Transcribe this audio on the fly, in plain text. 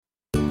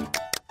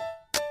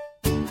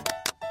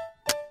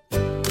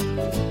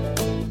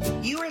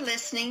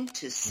listening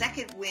to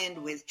Second Wind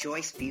with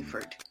Joyce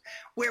Buford,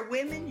 where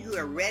women who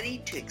are ready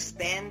to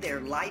expand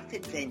their life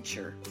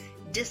adventure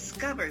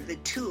discover the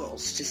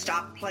tools to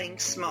stop playing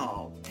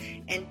small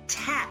and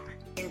tap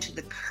into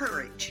the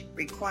courage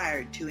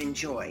required to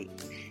enjoy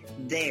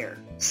their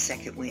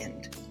second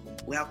wind.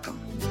 Welcome.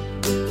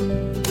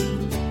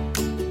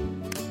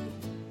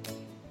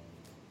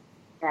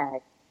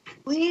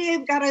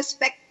 We've got a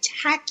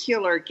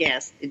spectacular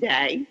guest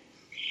today,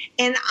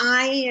 and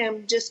I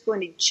am just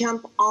going to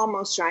jump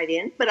almost right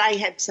in, but I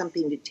have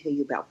something to tell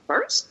you about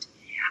first.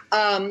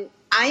 I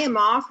am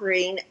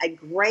offering a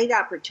great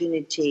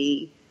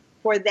opportunity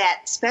for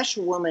that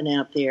special woman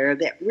out there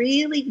that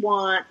really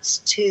wants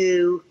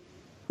to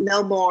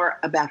know more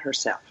about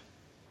herself.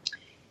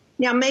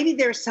 Now, maybe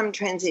there's some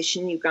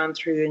transition you've gone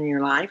through in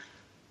your life,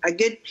 a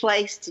good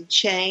place to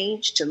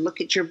change, to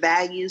look at your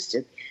values,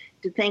 to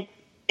think,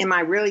 am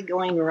I really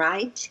going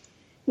right?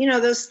 You know,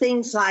 those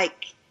things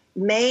like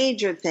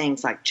major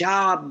things like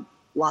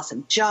loss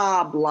of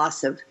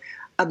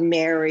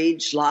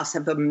marriage, loss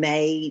of a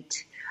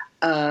mate,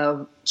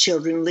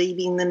 children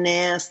leaving the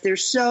nest.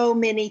 There's so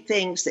many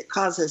things that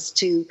cause us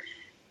to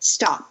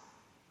stop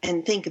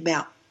and think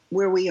about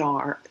where we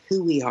are,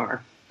 who we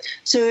are.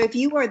 So if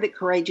you are the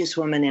courageous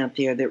woman out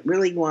there that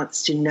really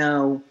wants to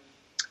know,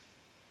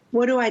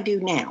 what do I do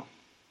now?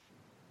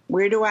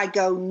 Where do I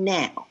go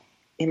now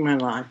in my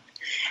life?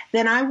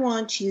 Then I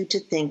want you to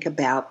think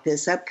about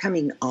this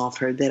upcoming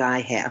offer that I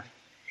have.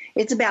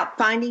 It's about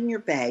finding your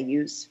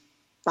values,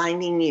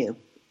 finding you.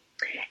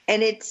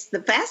 And it's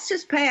the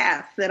fastest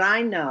path that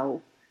I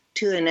know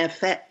to an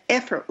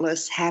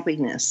effortless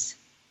happiness.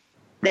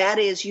 That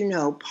is,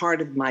 part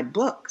of my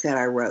book that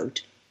I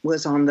wrote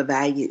was on the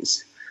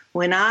values.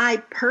 When I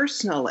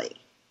personally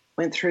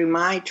went through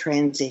my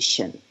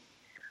transition,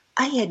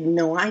 I had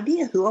no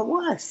idea who I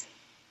was.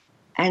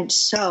 And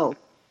so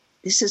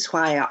this is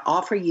why I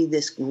offer you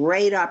this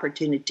great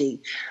opportunity.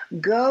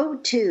 Go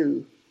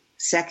to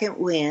Second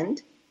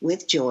Wind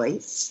with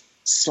Joyce /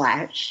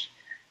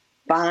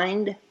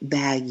 find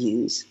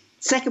values.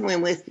 Second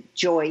Wind with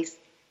Joyce.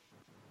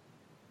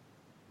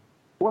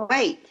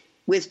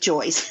 With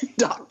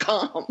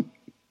Joyce.com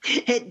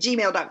at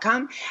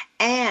gmail.com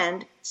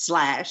and /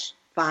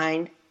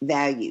 find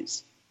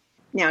values.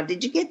 Now,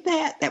 did you get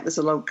that? That was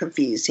a little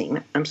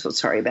confusing. I'm so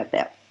sorry about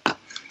that.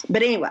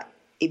 But anyway,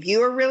 if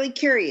you are really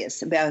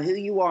curious about who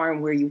you are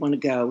and where you want to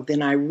go,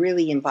 then I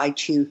really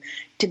invite you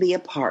to be a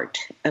part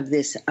of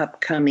this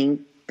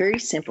upcoming, very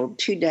simple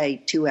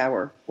 2-day,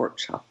 2-hour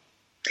workshop.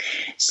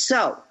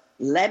 So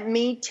let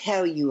me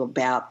tell you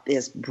about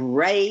this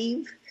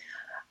brave,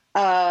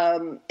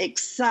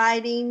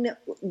 exciting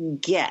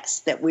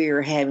guest that we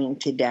are having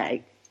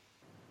today.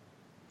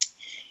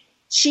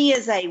 She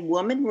is a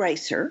woman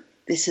racer.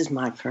 This is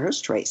my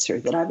first racer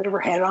that I've ever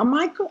had on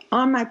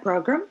my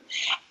program,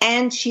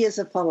 and she is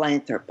a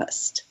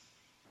philanthropist.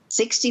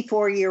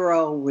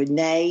 64-year-old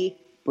Renee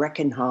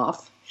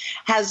Breckenhoff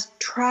has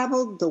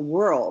traveled the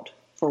world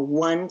for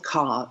one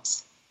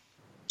cause: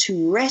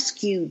 to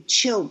rescue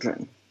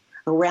children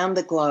around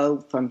the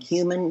globe from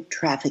human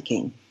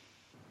trafficking.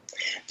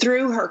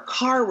 Through her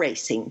car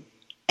racing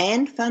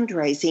and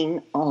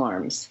fundraising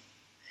arms,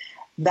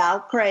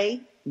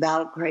 Valkyrie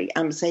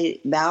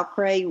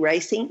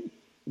Racing,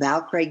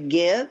 Valkyrie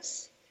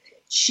Gives,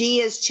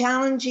 she is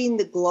challenging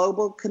the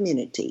global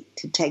community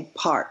to take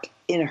part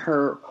in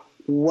her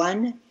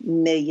 $1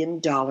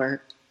 million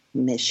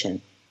mission.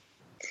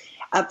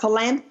 A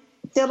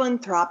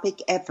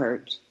philanthropic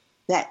effort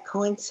that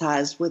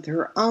coincides with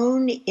her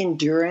own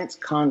endurance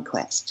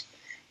conquest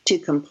to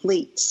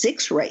complete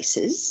 6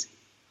 rallies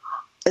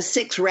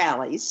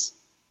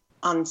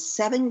on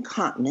 7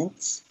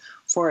 continents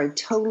for a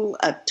total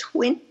of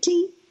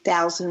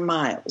 20,000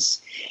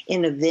 miles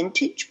in a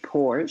vintage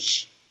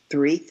Porsche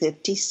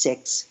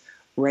 356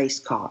 race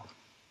car,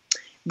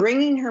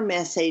 bringing her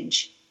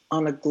message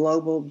on a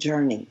global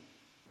journey.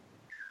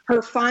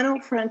 Her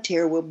final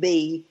frontier will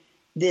be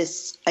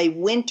a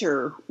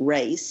winter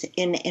race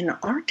in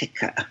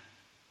Antarctica,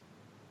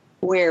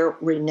 where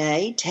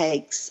Renee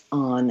takes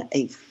on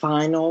a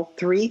final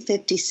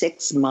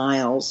 356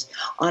 miles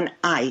on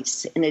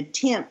ice and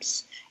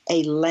attempts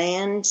a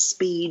land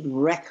speed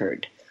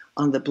record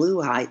on the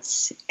blue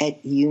ice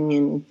at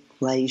Union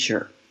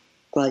Glacier.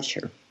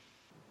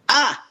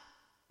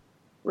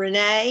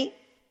 Renee,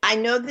 I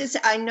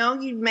know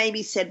you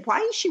maybe said, why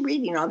is she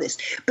reading all this?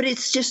 But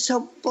it's just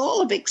so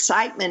full of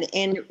excitement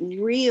and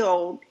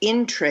real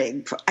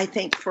intrigue, I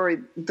think, for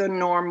the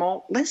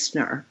normal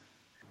listener.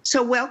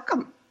 So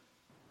welcome.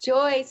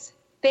 Joyce,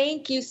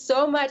 thank you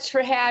so much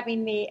for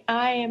having me.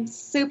 I am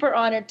super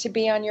honored to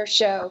be on your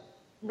show.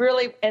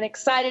 Really, and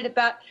excited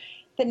about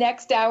the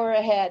next hour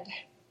ahead.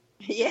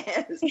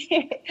 Yes.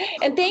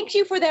 And thank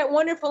you for that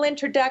wonderful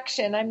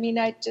introduction. I mean,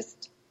 it's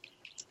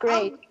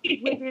great.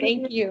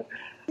 Thank you.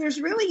 There's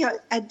really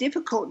a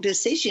difficult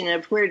decision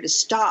of where to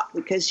stop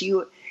because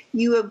you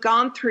have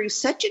gone through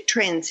such a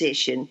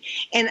transition.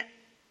 And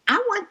I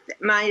want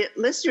my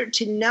listener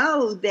to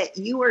know that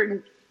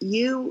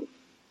you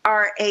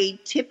are a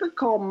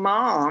typical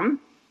mom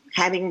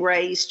having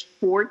raised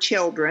 4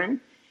 children,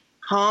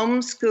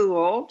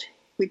 homeschooled,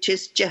 which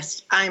is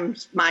just,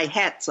 my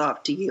hat's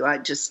off to you. I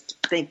just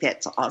think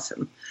that's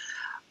awesome.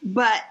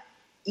 But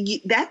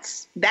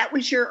that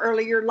was your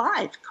earlier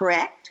life,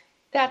 correct?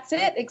 That's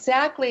it,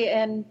 exactly.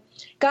 And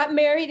got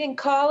married in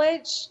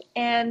college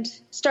and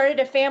started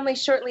a family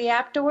shortly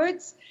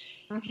afterwards.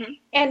 Mm-hmm.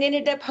 And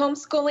ended up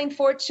homeschooling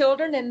 4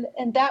 children,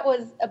 and that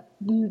was a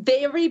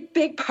very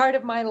big part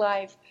of my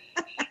life.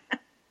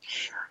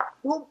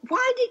 Well,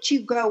 why did you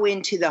go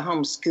into the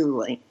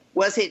homeschooling?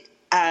 Was it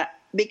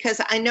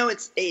because I know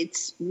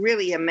it's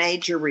really a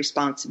major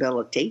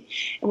responsibility,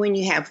 and when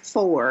you have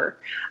 4,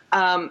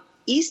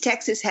 East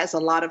Texas has a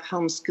lot of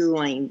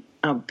homeschooling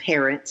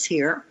parents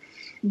here,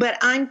 but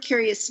I'm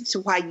curious as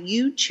to why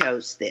you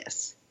chose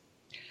this.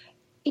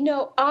 You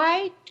know,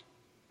 I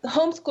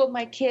homeschooled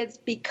my kids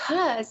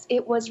because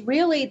it was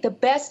really the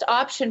best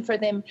option for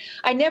them.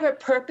 I never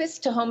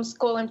purposed to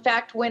homeschool. In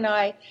fact, when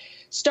I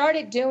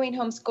started doing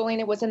homeschooling,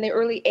 it was in the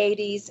early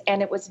 80s,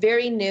 and it was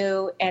very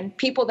new, and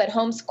people that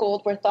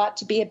homeschooled were thought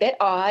to be a bit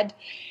odd.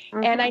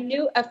 Mm-hmm. And I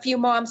knew a few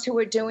moms who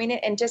were doing it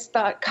and just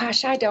thought,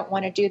 gosh, I don't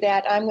want to do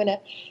that. I'm going to,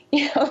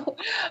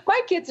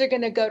 my kids are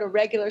going to go to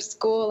regular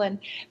school.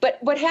 But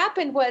what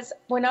happened was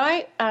when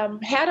I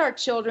had our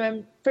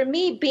children, for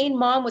me, being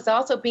mom was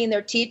also being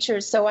their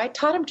teacher. So I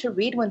taught them to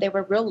read when they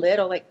were real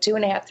little, like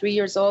 2.5, 3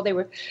 years old. They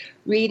were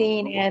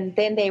reading, and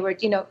then they were,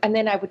 and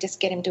then I would just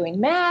get them doing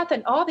math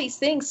and all these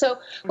things. So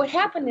what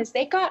happened is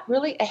they got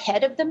really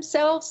ahead of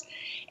themselves.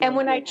 And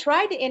when I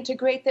tried to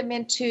integrate them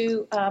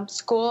into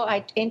school,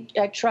 I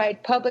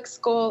tried public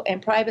school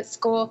and private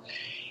school.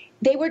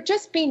 They were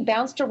just being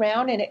bounced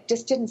around, and it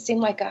just didn't seem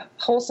like a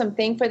wholesome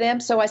thing for them.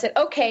 So I said,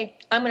 okay,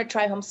 I'm going to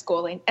try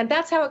homeschooling. And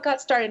that's how it got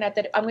started. I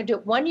thought, I'm going to do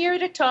it 1 year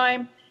at a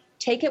time,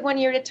 take it 1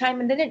 year at a time.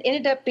 And then it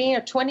ended up being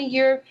a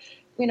 20-year,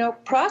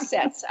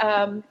 process.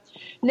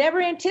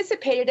 Never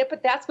anticipated it,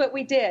 but that's what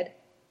we did.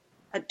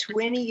 A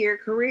 20-year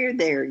career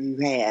there you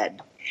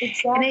had.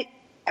 Exactly.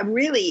 And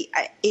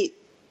it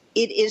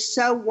is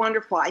so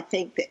wonderful. I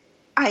think that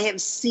I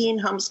have seen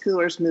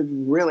homeschoolers move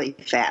really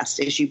fast,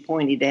 as you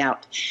pointed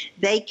out.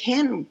 They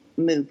can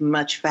move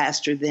much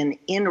faster than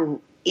in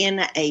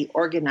a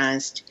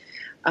organized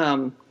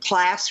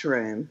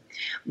classroom,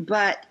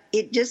 but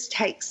it just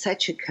takes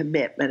such a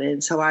commitment,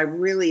 and so I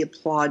really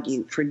applaud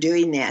you for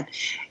doing that.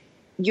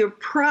 You're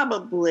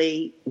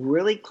probably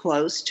really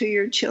close to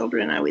your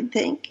children, I would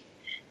think,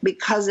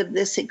 because of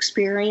this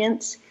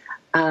experience.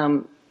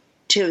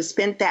 To have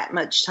spent that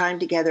much time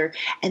together,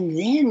 and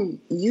then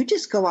you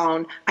just go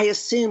on. I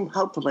assume,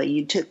 hopefully,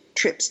 you took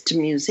trips to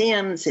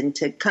museums and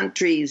to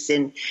countries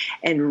and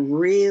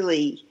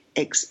really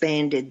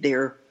expanded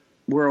their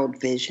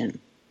world vision.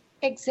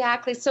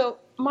 Exactly. So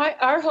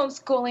our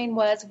homeschooling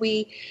was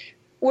we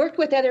worked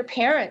with other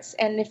parents,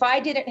 and if I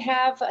didn't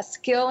have a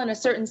skill in a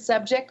certain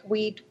subject,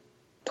 we'd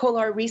pull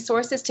our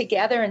resources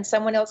together, and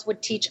someone else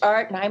would teach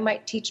art, and I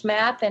might teach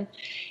math, and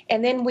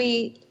then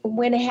we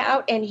went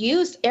out and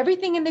used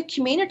everything in the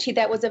community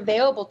that was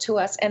available to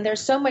us. And there's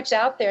so much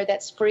out there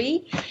that's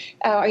free.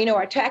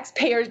 Our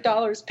taxpayers'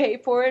 dollars pay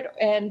for it,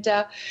 and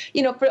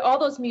for all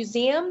those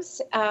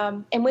museums,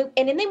 and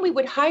then we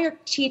would hire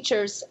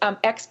teachers,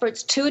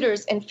 experts,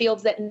 tutors in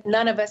fields that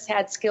none of us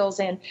had skills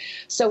in.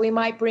 So we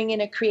might bring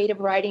in a creative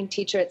writing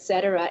teacher, et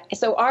cetera.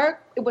 So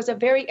it was a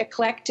very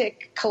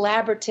eclectic,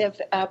 collaborative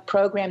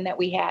program that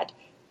we had.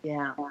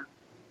 Yeah.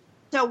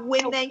 So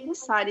when they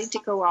decided to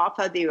go off,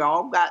 they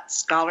all got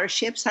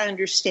scholarships, I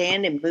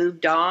understand, and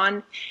moved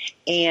on,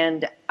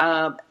 and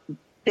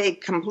they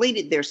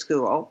completed their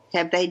school.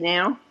 Have they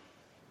now?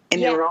 And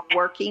Yeah. They're all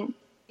working?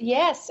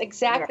 Yes,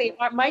 exactly.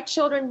 Yeah. My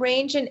children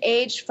range in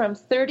age from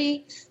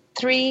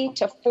 33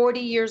 to 40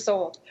 years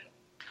old.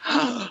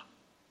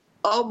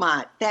 Oh,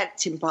 my.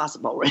 That's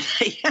impossible,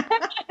 really.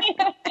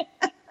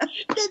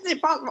 That's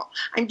impossible.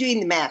 I'm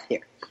doing the math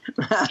here.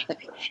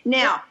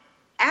 Now,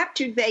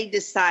 after they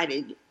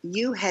decided,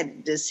 you had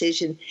a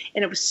decision,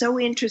 and it was so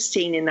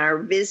interesting in our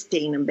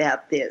visiting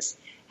about this,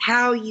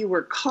 how you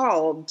were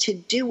called to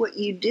do what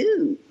you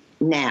do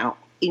now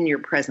in your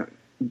present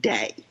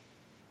day.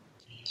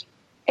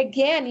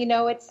 Again,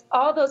 it's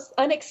all those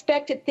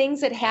unexpected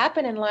things that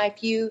happen in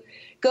life. You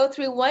go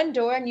through one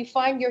door and you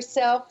find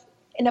yourself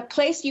in a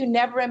place you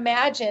never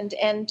imagined.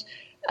 And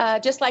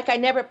just like I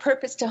never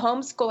purposed to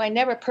homeschool, I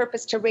never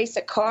purposed to race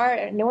a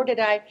car, nor did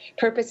I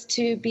purpose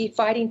to be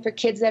fighting for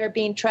kids that are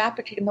being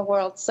trafficked in the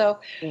world. So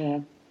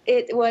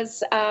it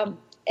was, and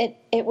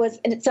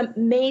it's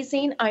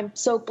amazing. I'm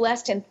so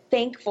blessed and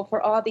thankful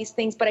for all these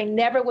things, but I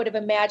never would have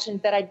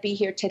imagined that I'd be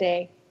here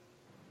today.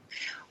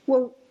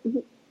 Well,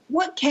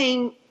 what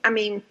came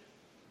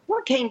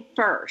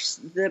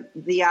first,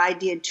 the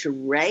idea to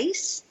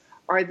race,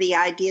 or the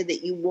idea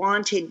that you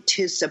wanted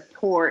to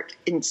support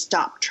and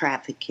stop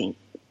trafficking,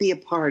 be a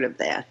part of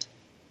that?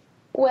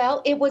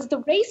 Well, it was the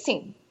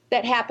racing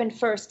that happened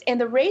first. And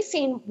the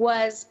racing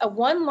was a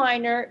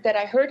one-liner that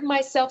I heard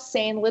myself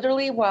saying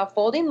literally while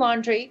folding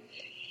laundry.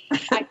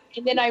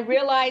 And then I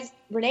realized,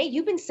 Renee,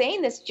 you've been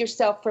saying this to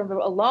yourself for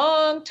a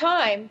long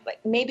time,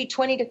 like maybe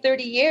 20 to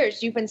 30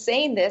 years. You've been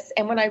saying this.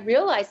 And when I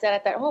realized that, I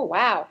thought, oh,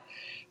 wow.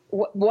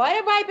 What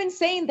have I been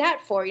saying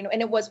that for?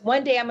 And it was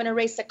one day I'm going to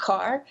race a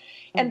car.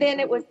 And then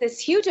it was this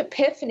huge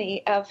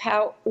epiphany of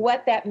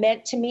what that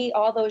meant to me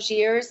all those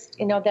years,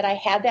 that I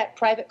had that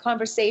private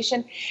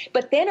conversation.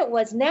 But then it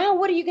was, now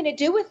what are you going to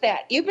do with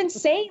that? You've been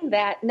saying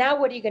that. Now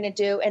what are you going to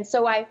do? And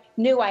so I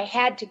knew I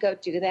had to go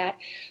do that.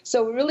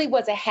 So it really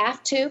was a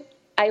have to.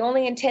 I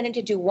only intended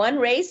to do one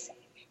race.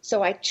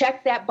 So I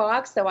checked that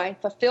box, so I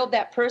fulfilled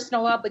that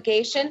personal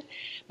obligation.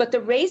 But the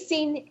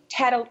racing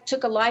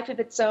took a life of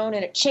its own,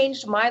 and it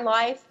changed my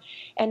life.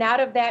 And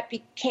out of that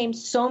became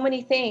so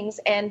many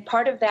things. And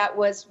part of that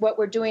was what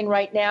we're doing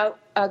right now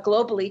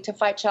globally to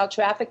fight child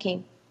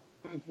trafficking.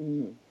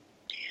 Mm-hmm.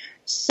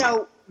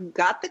 So you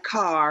got the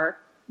car.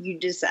 You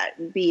decided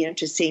it'd be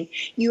interesting.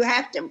 You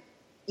have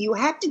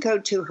to go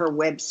to her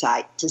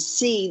website to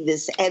see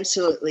this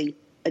absolutely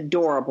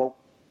adorable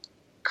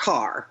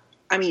car.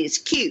 I mean, it's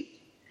cute.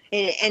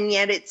 And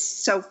yet it's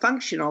so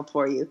functional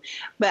for you.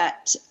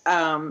 But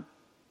I'll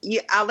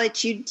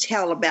let you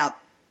tell about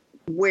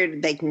where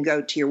they can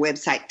go to your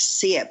website to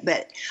see it.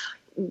 But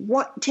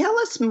tell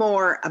us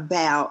more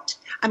about,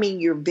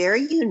 you're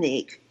very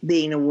unique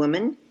being a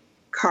woman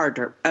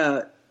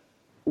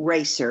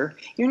racer.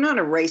 You're not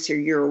a racer,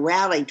 you're a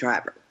rally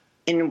driver.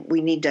 And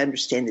we need to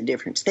understand the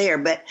difference there.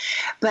 But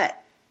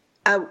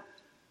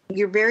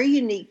you're very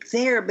unique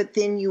there, but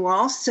then you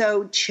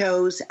also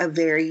chose a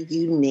very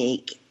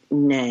unique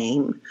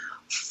name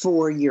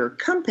for your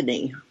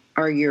company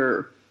or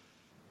your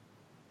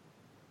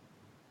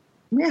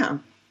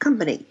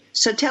company.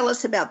 So tell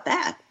us about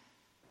that.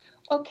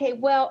 Okay,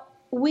 well,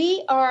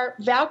 we are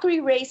Valkyrie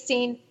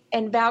Racing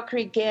and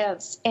Valkyrie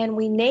Gives, and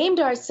we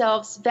named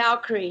ourselves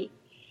Valkyrie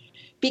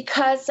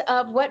because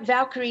of what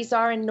Valkyries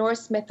are in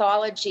Norse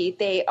mythology.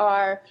 They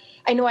are,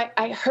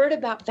 I heard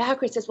about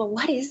Valkyries, says, well,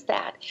 what is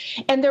that?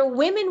 And they're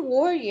women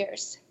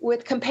warriors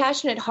with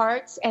compassionate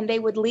hearts, and they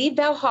would leave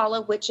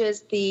Valhalla, which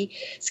is the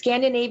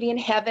Scandinavian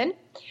heaven.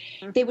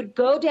 They would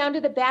go down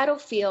to the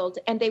battlefield,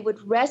 and they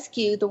would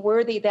rescue the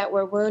worthy that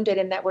were wounded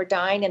and that were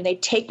dying, and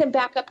they'd take them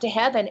back up to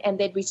heaven, and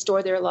they'd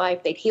restore their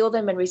life. They'd heal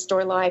them and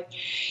restore life.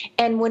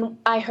 And when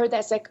I heard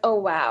that, it's like, oh,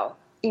 wow.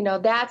 In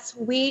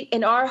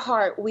our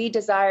heart, we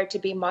desire to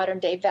be modern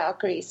day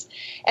Valkyries.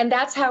 And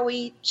that's how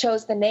we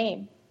chose the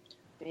name.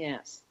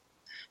 Yes.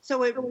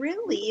 So it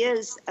really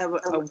is a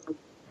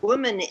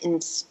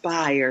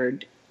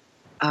woman-inspired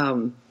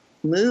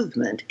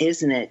movement,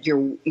 isn't it?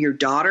 Your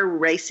daughter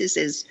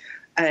races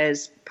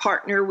as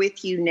partner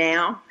with you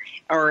now,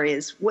 or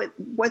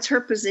what's her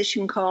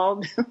position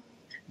called?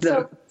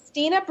 So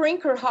Christina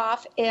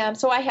Brinkerhoff.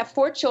 So I have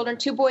 4 children,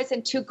 2 boys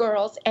and 2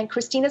 girls, and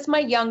Christina's my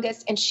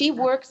youngest, and she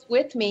works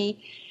with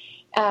me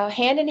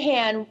hand in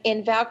hand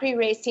in Valkyrie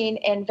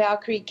Racing and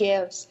Valkyrie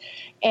Gives.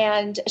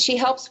 And she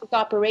helps with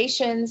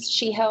operations.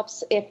 She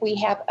helps if we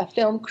have a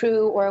film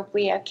crew or if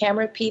we have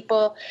camera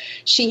people.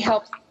 She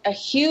helps a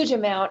huge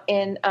amount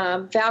in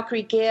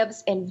Valkyrie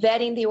Gives and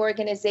vetting the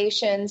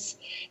organizations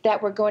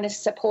that we're going to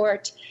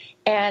support.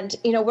 And,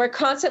 we're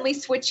constantly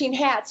switching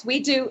hats. We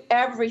do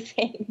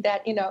everything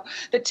that,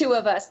 the two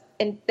of us,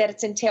 and that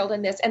it's entailed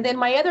in this. And then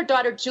my other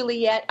daughter,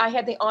 Juliet, I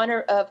had the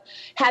honor of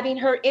having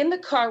her in the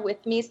car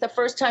with me. It's the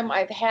first time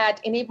I've had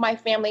any of my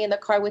family in the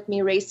car with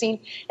me racing,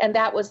 and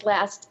that was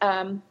last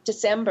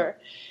December.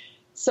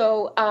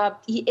 So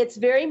it's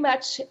very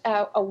much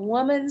a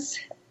woman's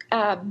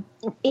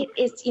it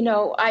is,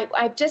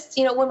 I just,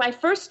 when I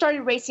first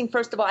started racing,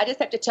 first of all, I just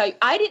have to tell you,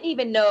 I didn't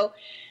even know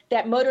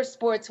that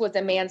motorsports was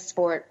a man's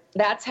sport.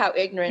 That's how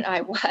ignorant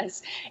I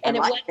was. And it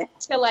wasn't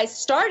until I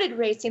started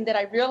racing that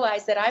I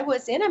realized that I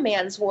was in a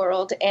man's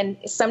world. And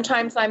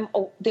sometimes I'm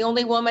the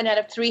only woman out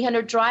of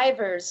 300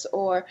 drivers,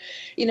 or,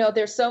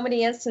 there's so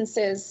many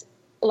instances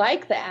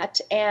like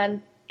that.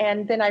 And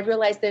then I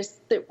realized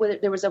there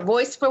was a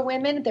voice for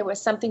women. There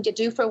was something to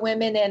do for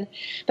women,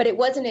 but it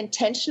wasn't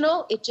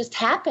intentional. It just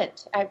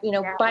happened.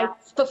 By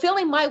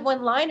fulfilling my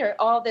one-liner,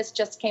 all this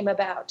just came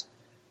about.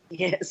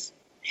 Yes.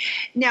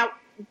 Now,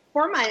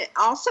 for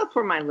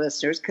my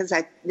listeners, because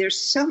there's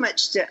so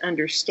much to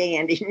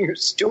understand in your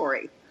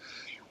story.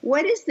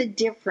 What is the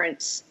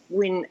difference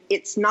when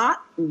it's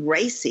not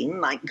racing,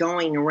 like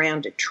going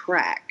around a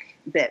track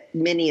that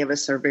many of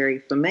us are very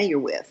familiar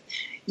with?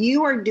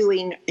 You are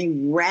doing a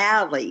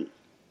rally,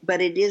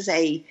 but it is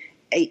a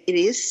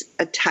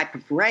type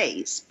of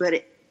race.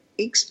 But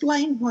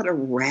explain what a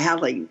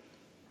rally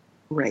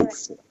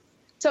race is.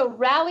 So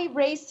rally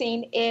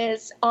racing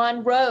is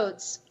on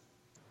roads,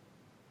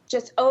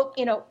 just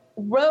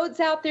roads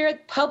out there,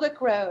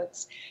 public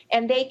roads,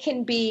 and they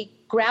can be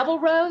gravel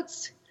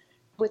roads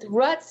with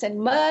ruts and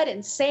mud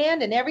and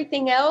sand and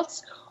everything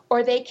else,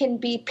 or they can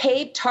be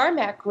paved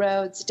tarmac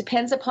roads. It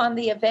depends upon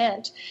the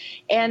event.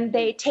 And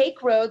they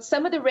take roads.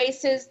 Some of the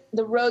races,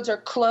 the roads are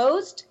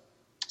closed.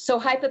 So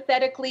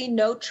hypothetically,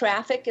 no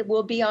traffic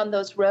will be on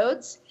those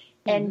roads.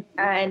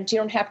 And you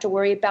don't have to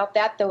worry about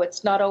that, though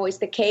it's not always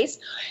the case.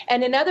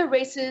 And in other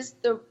races,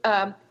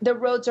 the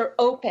roads are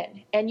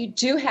open, and you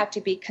do have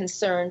to be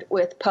concerned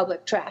with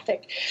public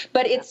traffic.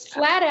 But it's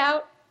flat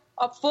out,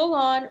 full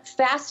on,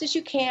 fast as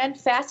you can,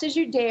 fast as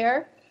you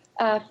dare,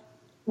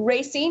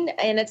 racing.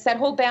 And it's that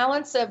whole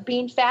balance of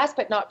being fast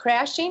but not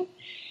crashing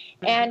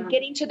and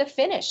getting to the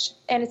finish.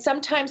 And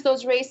sometimes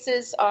those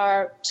races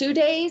are 2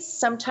 days,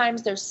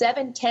 sometimes they're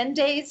 7, 10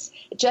 days.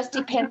 It just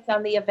depends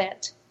on the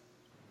event.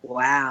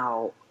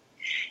 Wow.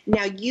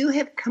 Now you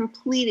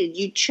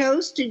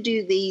chose to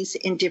do these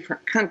in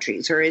different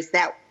countries, or is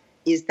that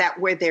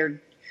where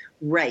they're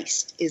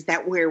raced? Is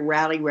that where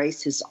rally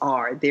races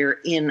are? They're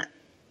in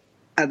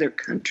other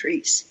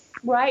countries?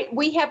 Right.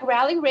 We have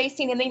rally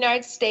racing in the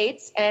United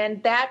States,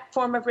 and that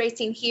form of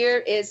racing here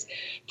is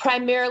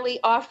primarily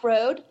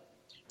off-road.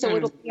 So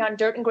it'll be on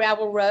dirt and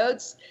gravel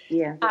roads.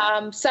 Yeah.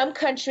 Some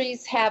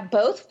countries have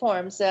both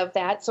forms of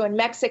that. So in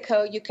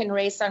Mexico, you can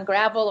race on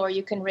gravel or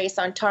you can race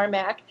on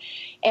tarmac.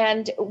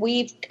 And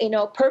we've,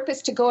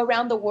 purposed to go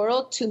around the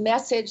world to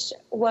message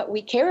what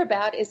we care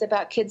about is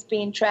about kids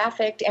being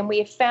trafficked. And we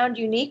have found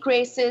unique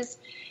races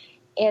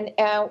in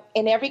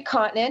every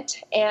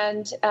continent,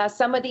 and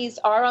some of these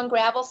are on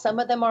gravel, some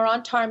of them are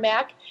on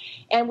tarmac,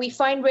 and we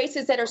find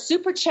races that are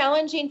super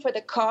challenging for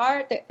the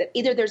car, that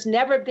either there's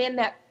never been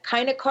that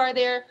kind of car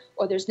there,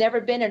 or there's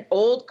never been an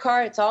old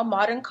car. It's all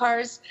modern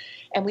cars,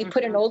 and we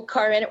put an old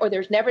car in it, or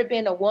there's never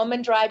been a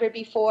woman driver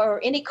before, or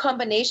any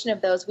combination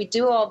of those. We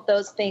do all of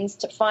those things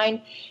to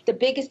find the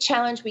biggest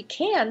challenge we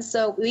can.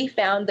 So we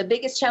found the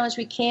biggest challenge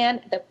we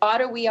can, the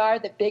odder we are,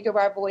 the bigger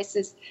our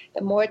voices,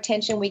 the more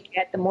attention we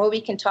get, the more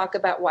we can talk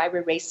about why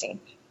we're racing.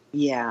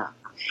 Yeah.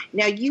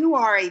 Now, you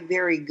are a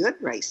very good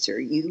racer.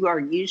 You are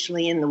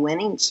usually in the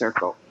winning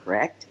circle,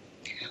 correct?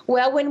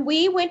 Well, when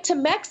we went to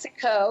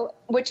Mexico,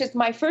 which is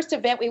my first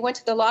event, we went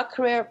to the La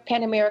Carrera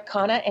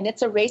Panamericana, and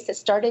it's a race that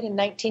started in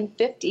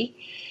 1950.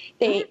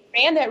 They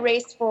ran that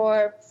race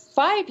for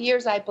 5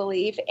 years, I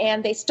believe,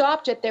 and they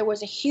stopped it. There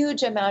was a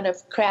huge amount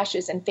of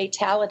crashes and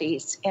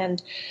fatalities,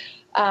 and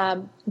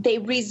they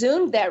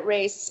resumed that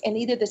race in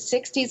either the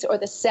 60s or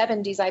the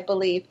 70s, I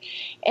believe.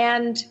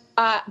 And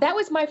that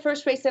was my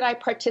first race that I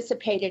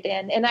participated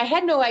in, and I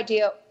had no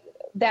idea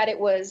that it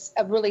was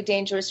a really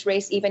dangerous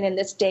race, even in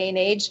this day and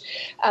age.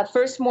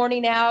 First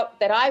morning out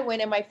that I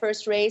went in my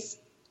first race,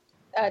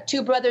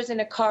 two brothers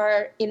in a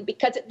car,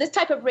 because this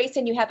type of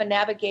racing, you have a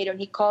navigator and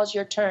he calls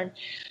your turn.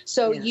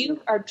 So you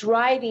are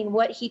driving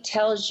what he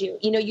tells you.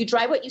 You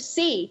drive what you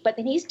see, but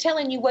then he's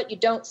telling you what you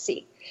don't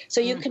see.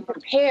 So you can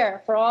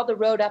prepare for all the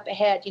road up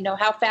ahead,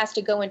 how fast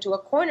to go into a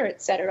corner,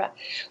 etc.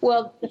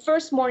 Well, the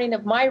first morning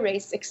of my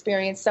race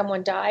experience,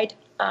 someone died.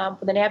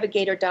 The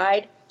navigator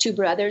died, two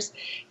brothers.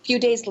 A few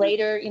days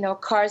later,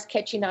 cars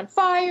catching on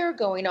fire,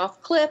 going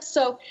off cliffs.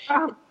 So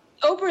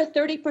over a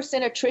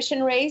 30%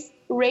 attrition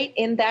rate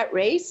in that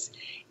race.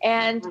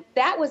 And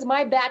that was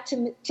my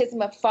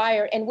baptism of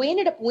fire. And we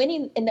ended up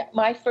winning in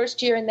my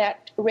first year in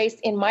that race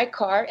in my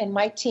car and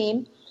my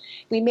team.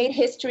 We made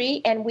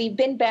history, and we've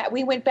been back.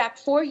 We went back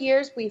 4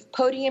 years. We've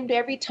podiumed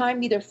every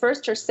time, either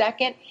first or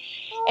second.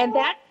 And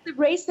that's the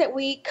race that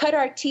we cut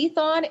our teeth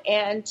on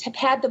and have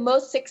had the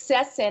most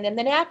success in. And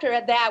then after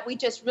that, we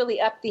just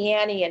really upped the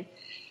ante and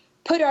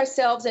put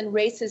ourselves in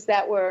races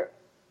that were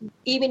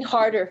even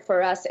harder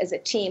for us as a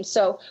team.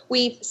 So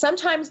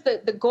sometimes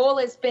the goal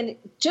has been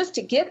just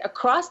to get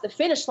across the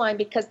finish line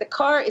because the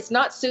car is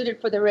not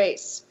suited for the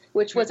race,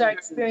 which was our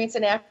experience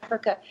in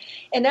Africa.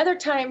 And other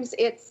times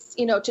it's,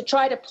 to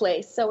try to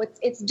place. So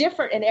it's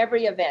different in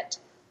every event.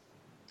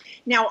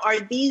 Now, are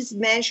these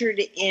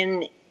measured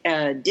in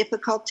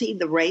difficulty,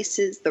 the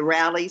races, the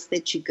rallies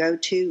that you go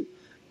to?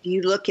 Do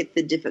you look at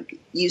the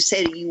you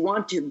said you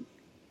want to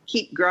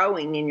keep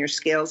growing in your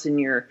skills and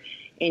your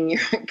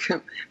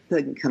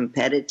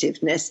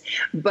competitiveness,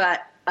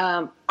 but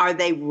are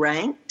they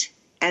ranked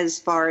as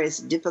far as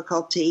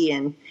difficulty,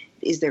 and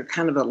is there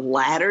kind of a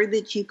ladder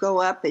that you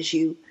go up as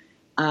you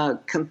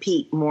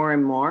compete more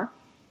and more?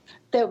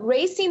 The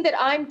racing that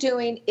I'm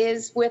doing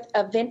is with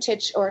a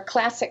vintage or a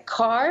classic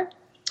car.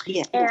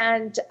 Yeah.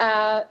 And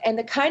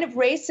the kind of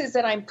races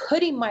that I'm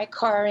putting my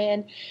car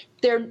in,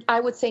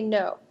 I would say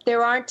no.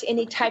 There aren't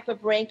any type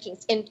of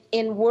rankings.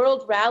 In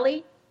World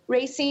Rally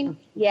racing,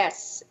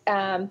 yes.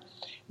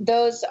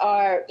 Those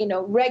are,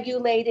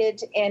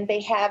 regulated, and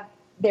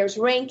there's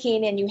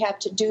ranking, and you have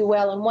to do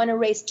well in one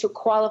race to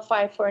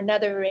qualify for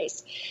another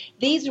race.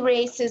 These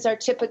races are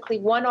typically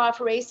one-off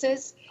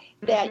races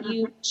that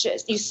you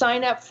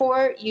sign up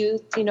for,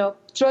 you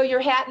throw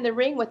your hat in the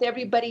ring with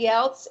everybody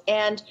else,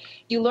 and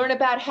you learn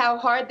about how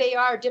hard they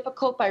are,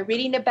 difficult, by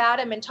reading about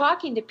them and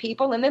talking to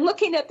people and then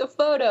looking at the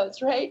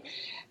photos, right?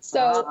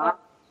 So,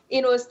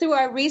 it's through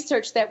our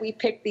research that we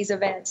picked these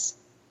events.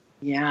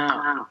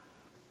 Yeah.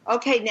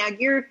 Okay, now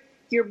your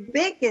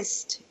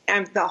biggest,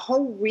 the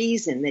whole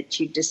reason that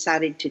you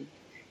decided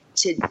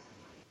to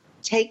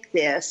take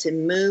this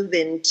and move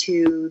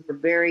into the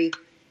very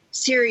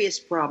serious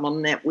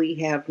problem that we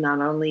have not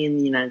only in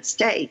the United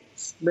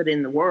States but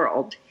in the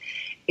world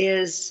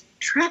is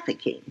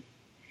trafficking.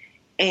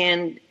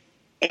 and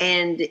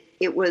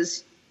it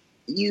was,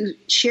 you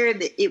shared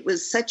that it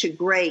was such a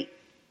great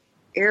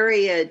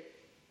area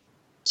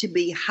to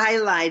be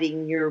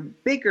highlighting your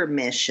bigger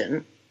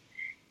mission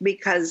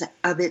because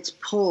of its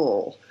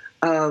pull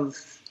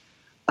of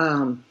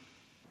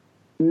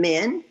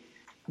men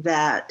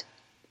that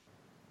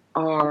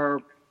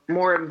are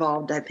more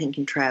involved, I think,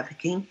 in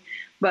trafficking,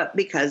 but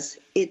because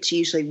it's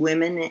usually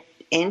women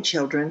and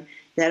children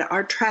that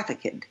are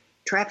trafficked.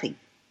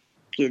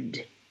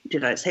 Did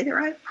I say that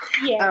right?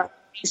 Yeah.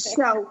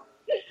 So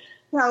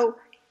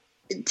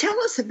tell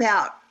us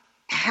about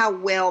how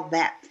well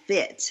that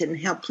fits and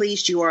how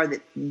pleased you are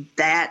that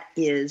that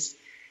is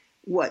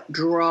what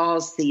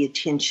draws the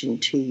attention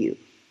to you.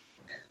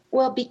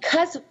 Well,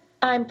 because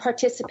I'm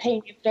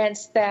participating in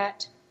events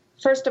that,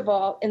 first of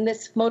all, in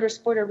this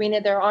motorsport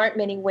arena, there aren't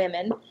many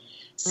women.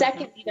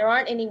 Secondly, there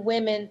aren't any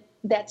women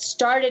that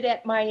started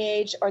at my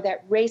age or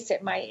that race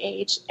at my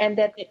age and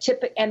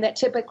that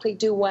typically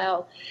do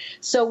well.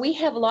 So we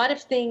have a lot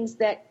of things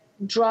that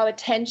draw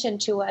attention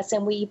to us,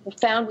 and we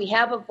found we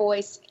have a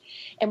voice,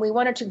 and we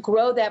wanted to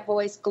grow that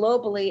voice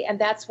globally, and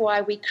that's why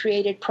we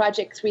created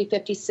Project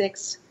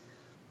 356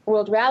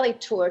 World Rally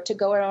Tour to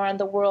go around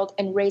the world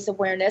and raise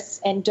awareness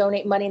and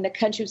donate money in the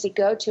countries we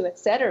go to, et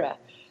cetera.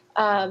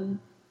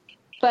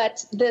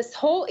 But this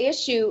whole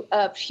issue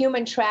of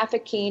human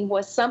trafficking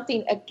was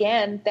something,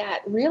 again,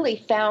 that really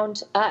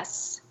found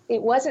us.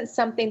 It wasn't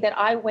something that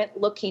I went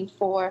looking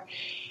for.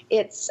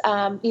 It's,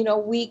 I've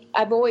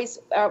always,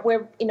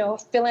 we're,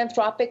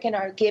 philanthropic in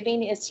our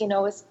giving is,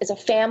 as a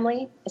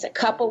family, as a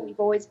couple, we've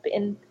always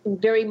been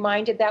very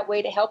minded that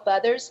way to help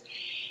others.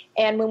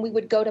 And when we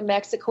would go to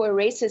Mexico or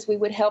races, we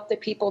would help the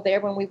people there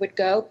when we would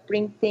go,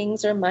 bring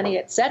things or money,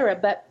 et cetera.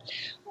 But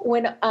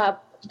when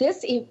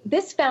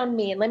this found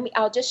me, and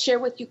I'll just share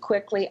with you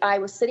quickly. I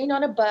was sitting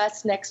on a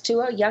bus next to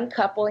a young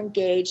couple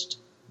engaged,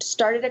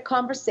 started a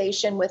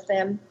conversation with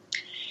them,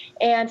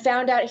 and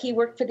found out he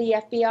worked for the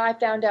FBI,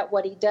 found out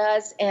what he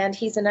does, and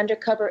he's an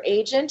undercover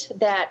agent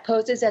that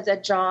poses as a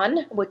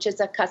John, which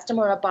is a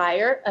customer, a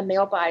buyer, a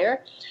male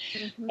buyer,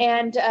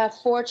 and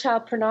for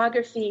child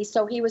pornography.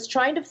 So he was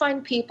trying to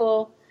find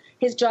people.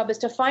 His job is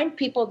to find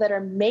people that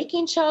are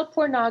making child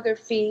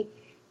pornography,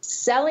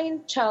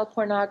 selling child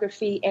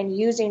pornography, and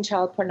using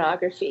child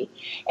pornography.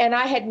 And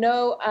I had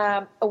no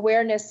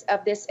awareness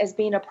of this as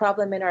being a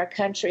problem in our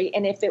country.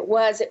 And if it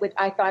was,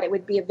 I thought it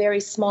would be a very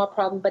small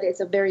problem, but it's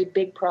a very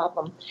big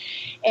problem.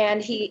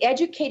 And he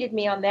educated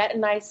me on that,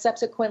 and I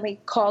subsequently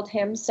called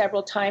him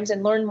several times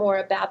and learned more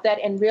about that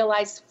and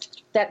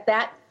realized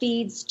that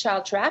feeds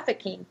child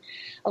trafficking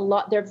a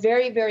lot. They're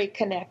very, very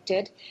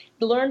connected.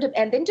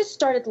 And then just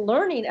started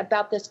learning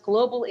about this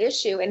global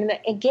issue. And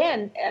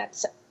again,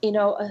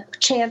 a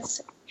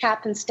chance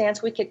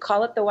happenstance, we could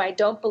call it, though I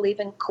don't believe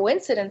in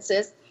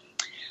coincidences.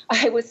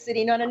 I was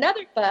sitting on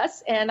another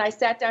bus, and I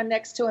sat down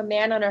next to a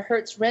man on a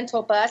Hertz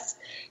rental bus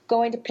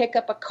going to pick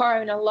up a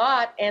car in a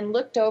lot, and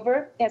looked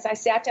over, as I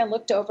sat down,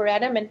 looked over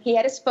at him, and he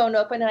had his phone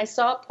open, and I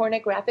saw a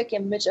pornographic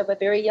image of a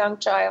very young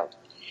child.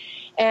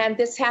 And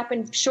this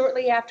happened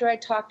shortly after I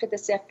talked to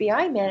this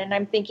FBI man, and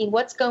I'm thinking,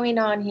 what's going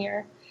on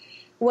here?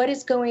 What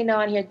is going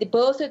on here?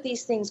 Both of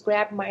these things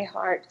grabbed my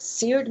heart,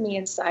 seared me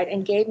inside,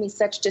 and gave me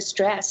such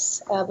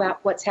distress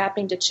about what's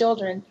happening to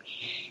children.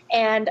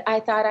 And I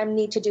thought I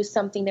need to do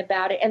something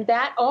about it. And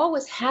that all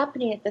was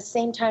happening at the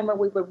same time where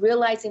we were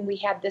realizing we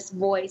had this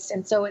voice.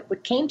 And so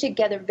it came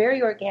together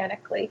very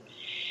organically.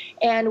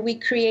 And we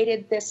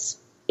created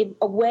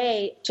a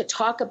way to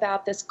talk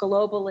about this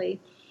globally.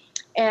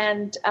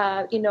 And,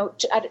 I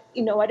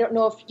don't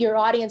know if your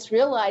audience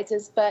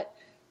realizes, but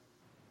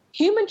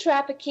human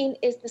trafficking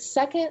is the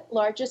second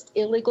largest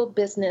illegal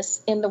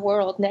business in the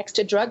world next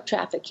to drug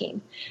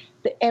trafficking.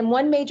 And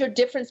one major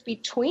difference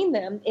between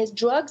them is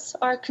drugs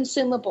are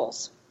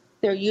consumables.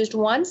 They're used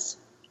once,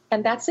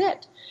 and that's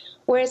it.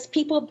 Whereas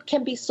people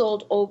can be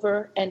sold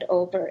over and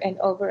over and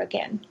over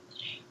again.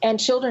 And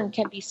children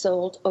can be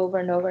sold over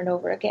and over and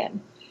over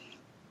again.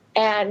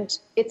 And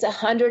it's a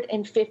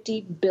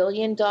 $150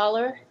 billion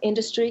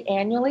industry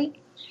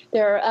annually.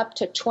 There are up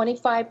to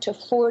 25 to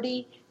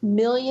 40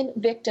 million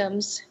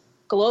victims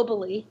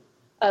globally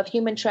of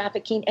human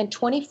trafficking, and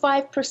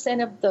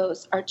 25% of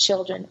those are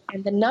children.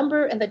 And the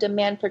number and the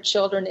demand for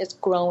children is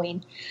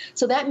growing.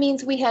 So that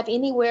means we have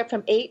anywhere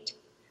from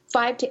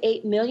 5 to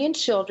 8 million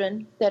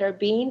children that are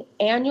being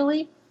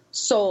annually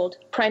sold,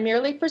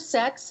 primarily for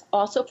sex,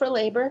 also for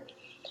labor.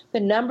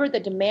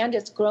 The demand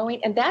is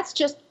growing, and that's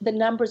just the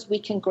numbers we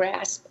can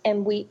grasp.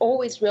 And we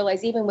always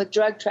realize, even with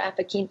drug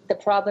trafficking, the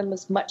problem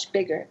is much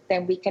bigger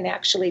than we can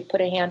actually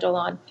put a handle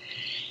on.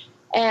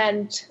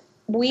 And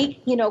we,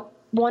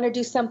 want to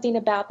do something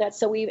about that.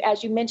 So we,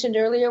 as you mentioned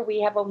earlier, we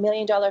have $1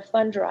 million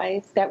fund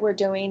drive that we're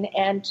doing,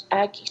 and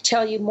I can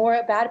tell you more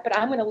about it, but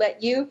I'm going to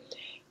let you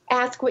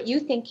ask what you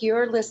think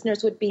your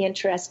listeners would be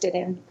interested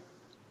in.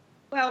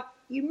 Well,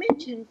 you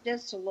mentioned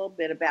just a little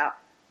bit about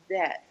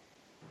that.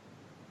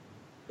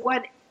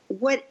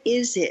 What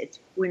is it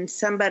when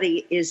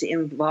somebody is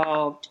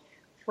involved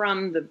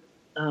from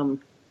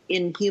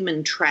in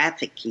human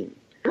trafficking?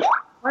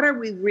 what are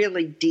we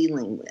really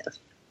dealing with?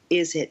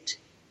 Is it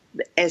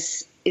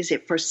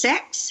for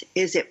sex?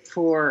 Is it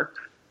for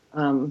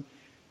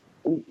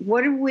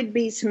what would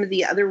be some of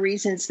the other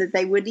reasons that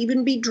they would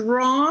even be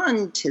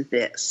drawn to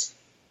this?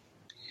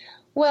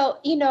 Well,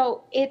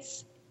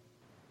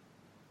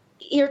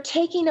 you're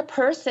taking a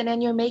person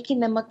and you're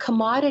making them a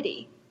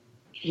commodity.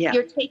 Yeah.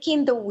 You're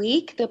taking the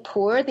weak, the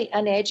poor, the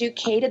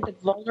uneducated, the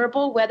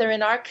vulnerable, whether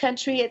in our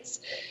country it's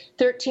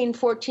 13,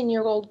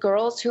 14-year-old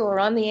girls who are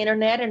on the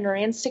internet and are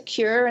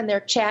insecure and they're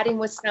chatting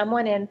with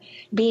someone and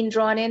being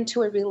drawn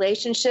into a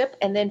relationship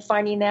and then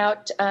finding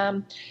out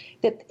that,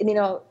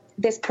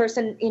 this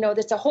person,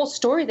 there's a whole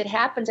story that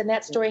happens, and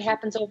that story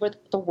happens over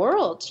the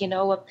world,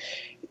 of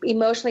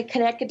emotionally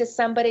connected to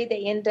somebody.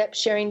 They end up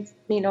sharing,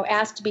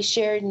 asked to be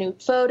shared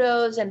nude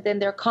photos, and then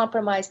they're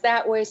compromised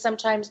that way.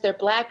 Sometimes they're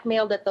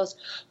blackmailed that those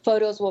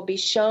photos will be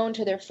shown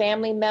to their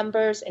family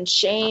members and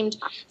shamed.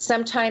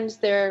 Sometimes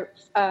they're,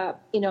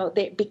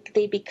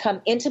 they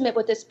become intimate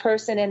with this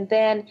person, and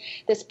then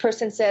this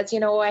person says,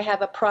 I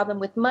have a problem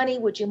with money.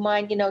 Would you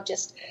mind,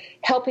 just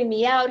helping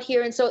me out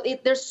here? And so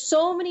there's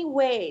so many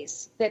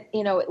ways that,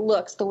 it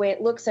looks the way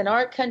it looks in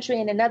our country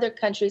and in other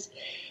countries.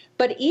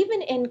 But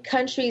even in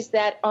countries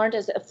that aren't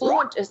as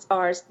affluent as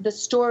ours, the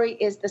story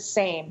is the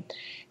same.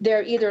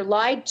 They're either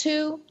lied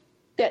to,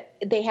 that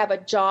they have a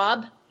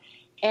job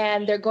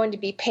and they're going to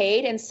be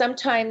paid, and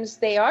sometimes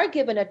they are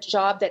given a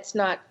job that's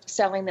not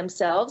selling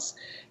themselves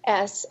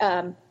as,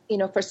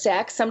 for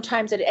sex.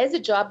 Sometimes it is a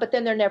job, but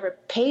then they're never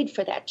paid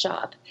for that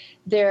job.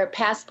 Their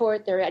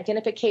passport, their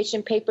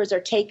identification papers are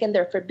taken.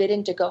 They're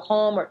forbidden to go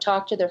home or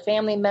talk to their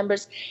family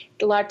members.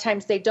 A lot of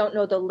times they don't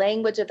know the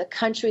language of the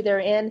country they're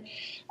in.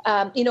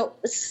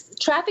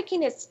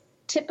 Trafficking is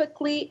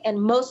typically and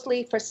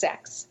mostly for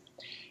sex.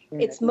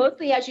 Mm-hmm. It's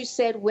mostly, as you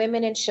said,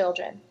 women and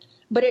children,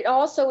 but it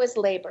also is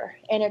labor,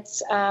 and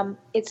it's a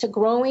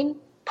growing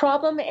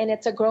problem, and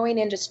it's a growing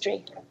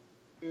industry.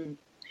 Mm.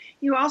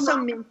 You also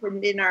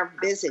mentioned in our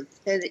visits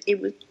that it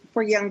was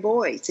for young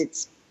boys.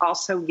 It's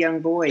also young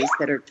boys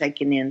that are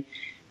taken in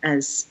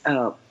as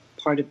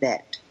part of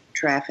that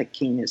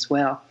trafficking as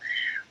well.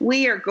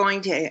 We are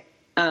going to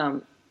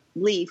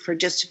leave for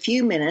just a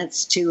few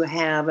minutes to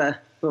have a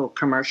little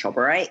commercial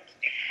break.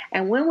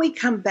 And when we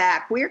come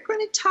back, we're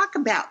going to talk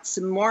about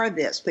some more of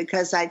this,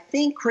 because I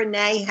think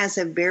Renee has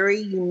a very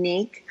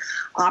unique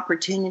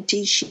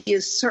opportunity. She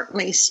has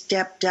certainly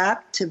stepped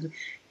up to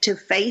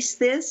face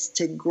this,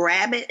 to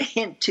grab it,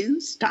 and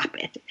to stop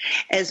it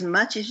as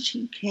much as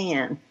she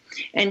can.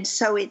 And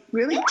so it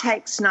really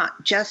takes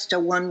not just a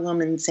one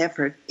woman's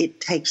effort, it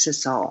takes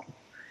us all,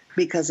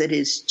 because it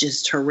is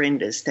just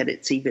horrendous that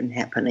it's even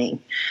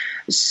happening.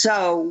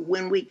 So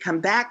when we come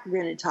back,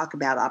 we're going to talk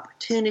about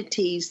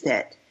opportunities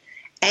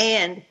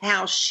and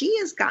how she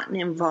has gotten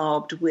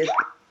involved with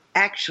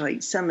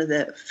actually some of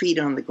the feet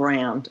on the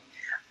ground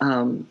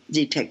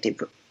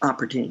detective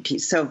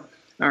opportunities.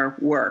 Our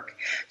work.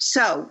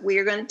 So we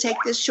are going to take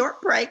this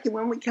short break, and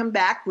when we come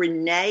back,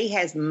 Renee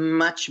has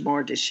much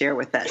more to share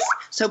with us.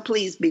 So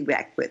please be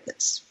back with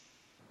us.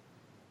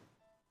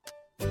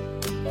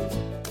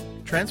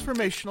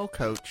 Transformational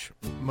coach,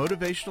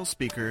 motivational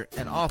speaker,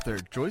 and author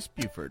Joyce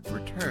Buford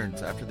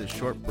returns after this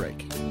short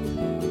break.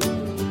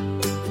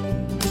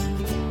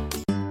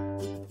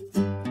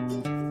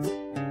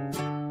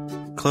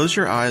 Close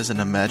your eyes and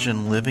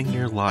imagine living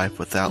your life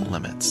without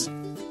limits.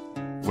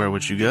 Where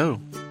would you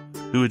go?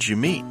 Who would you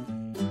meet?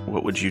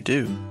 What would you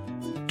do?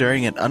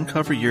 During an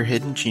Uncover Your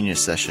Hidden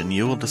Genius session,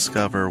 you will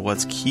discover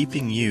what's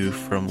keeping you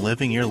from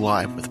living your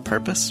life with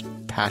purpose,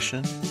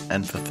 passion,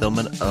 and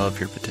fulfillment of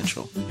your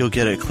potential. You'll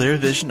get a clear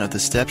vision of the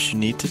steps you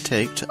need to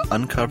take to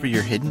uncover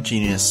your hidden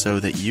genius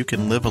so that you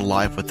can live a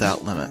life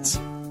without limits.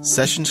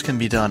 Sessions can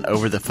be done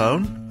over the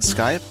phone,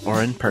 Skype,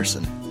 or in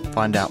person.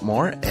 Find out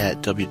more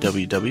at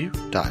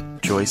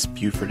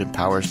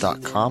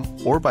www.joycebufordempowers.com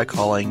or by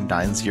calling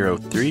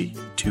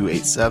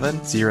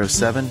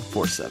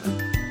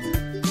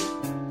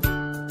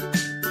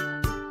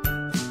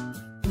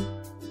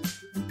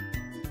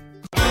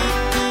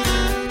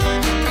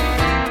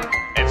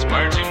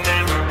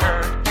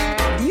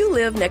Do you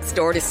live next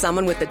door to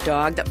someone with a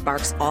dog that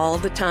barks all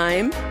the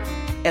time?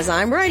 As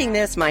I'm writing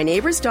this, my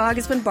neighbor's dog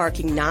has been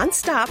barking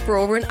nonstop for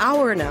over an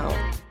hour now.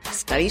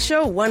 Studies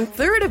show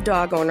 1/3 of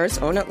dog owners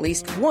own at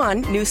least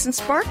one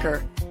nuisance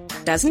barker.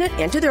 Doesn't it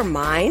enter their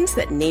minds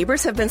that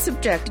neighbors have been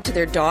subjected to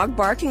their dog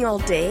barking all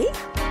day?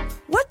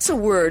 What's a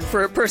word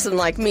for a person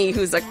like me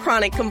who's a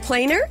chronic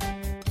complainer?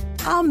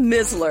 A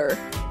mizzler.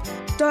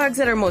 Dogs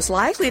that are most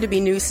likely to be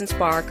nuisance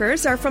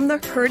barkers are from the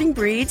herding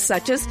breeds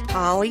such as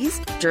Collies,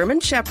 German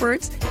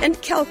Shepherds,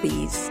 and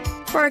Kelpies.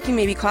 Barking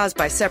may be caused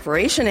by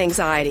separation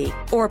anxiety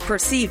or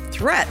perceived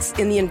threats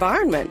in the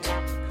environment.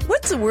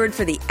 What's a word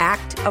for the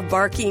act of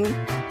barking?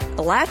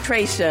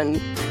 Latration.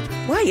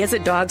 Why is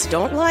it dogs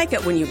don't like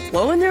it when you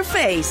blow in their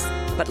face,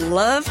 but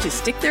love to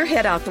stick their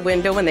head out the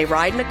window when they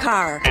ride in a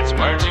car? It's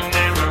words you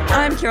never heard.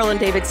 I'm Carolyn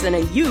Davidson,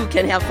 and you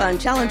can have fun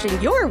challenging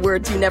your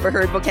words you never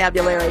heard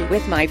vocabulary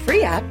with my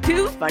free app,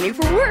 Too Funny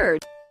for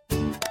Words.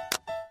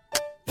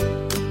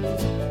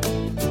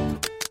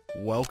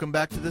 Welcome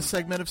back to this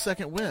segment of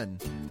Second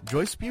Wind.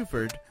 Joyce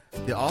Buford,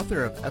 the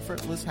author of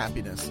Effortless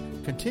Happiness,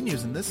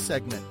 continues in this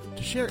segment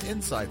to share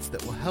insights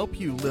that will help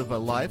you live a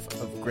life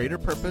of greater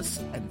purpose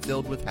and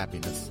filled with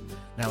happiness.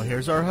 Now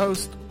here's our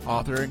host,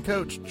 author and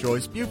coach,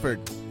 Joyce Buford.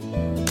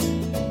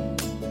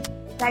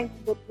 Thank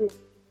you for today.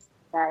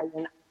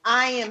 And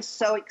I am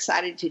so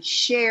excited to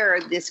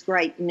share this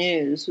great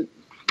news.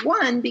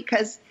 One,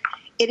 because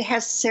it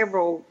has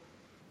several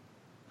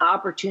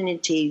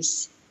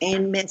opportunities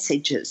and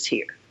messages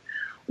here.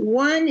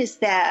 One is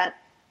that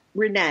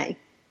Renee,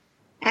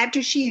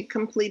 after she had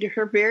completed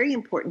her very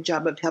important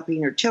job of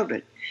helping her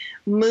children,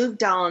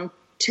 moved on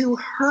to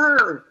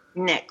her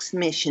next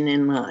mission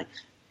in life.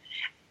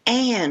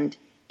 And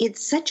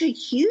it's such a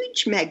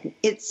huge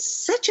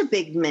it's such a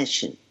big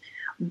mission,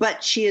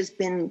 but she has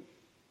been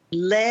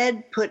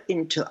put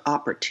into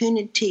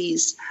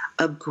opportunities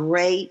of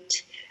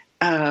great,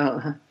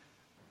 I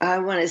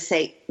want to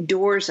say,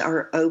 doors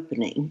are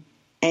opening.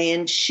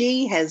 And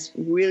she has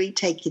really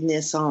taken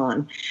this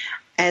on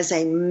as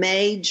a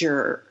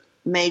major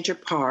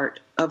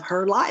part of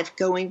her life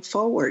going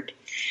forward.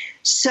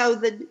 So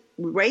the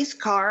race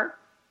car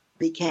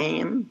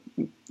became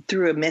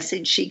through a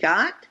message she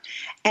got,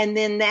 and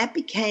then that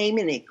became,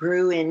 and it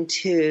grew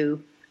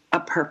into a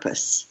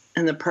purpose.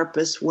 And the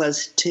purpose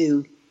was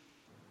to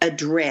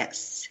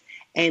address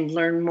and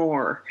learn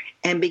more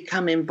and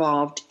become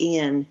involved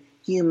in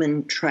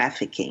human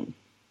trafficking.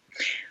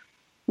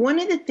 One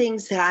of the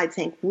things that I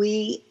think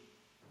we,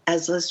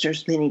 as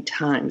listeners, many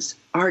times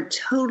are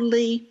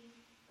totally,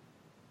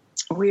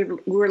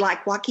 we're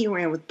like walking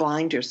around with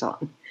blinders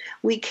on.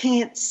 We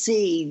can't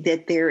see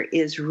that there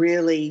is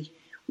really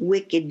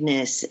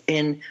wickedness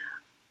and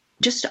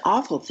just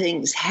awful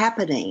things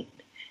happening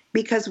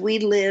because we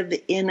live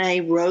in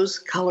a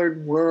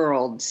rose-colored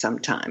world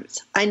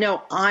sometimes. I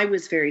know I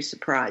was very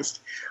surprised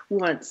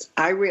once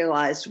I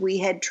realized we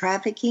had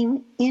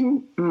trafficking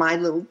in my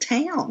little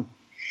town.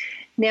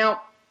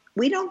 Now,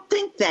 we don't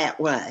think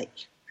that way,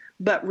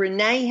 but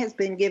Renee has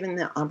been given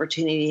the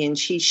opportunity, and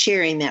she's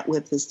sharing that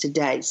with us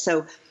today.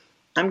 So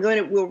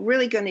we're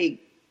really going to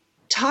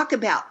talk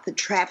about the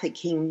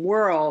trafficking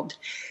world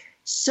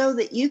so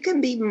that you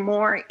can be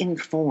more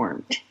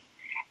informed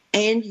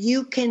and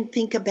you can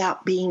think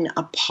about being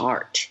a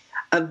part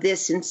of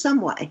this in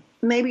some way.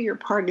 Maybe your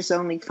part is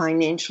only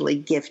financially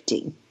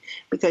gifting,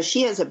 because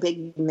she has a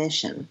big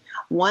mission,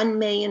 $1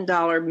 million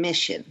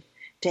mission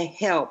to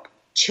help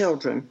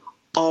children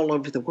all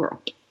over the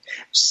world.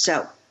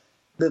 So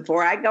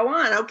before I go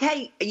on,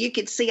 okay, you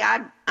can see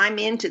I'm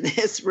into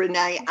this,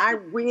 Renee. I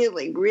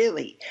really,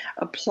 really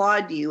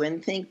applaud you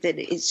and think that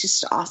it's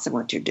just awesome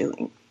what you're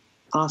doing.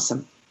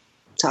 Awesome.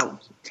 So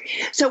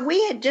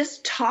we had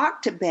just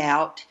talked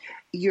about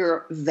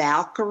your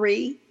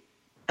Valkyrie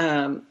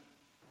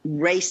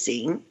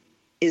Racing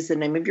is the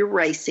name of your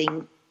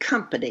racing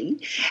company.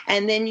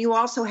 And then you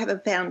also have a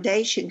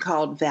foundation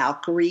called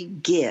Valkyrie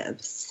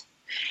Gives.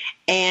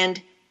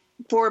 And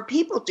for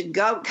people to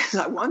go, because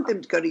I want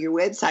them to go to your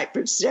website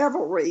for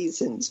several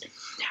reasons.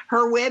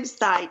 Her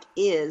website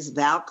is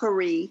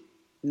Valkyrie,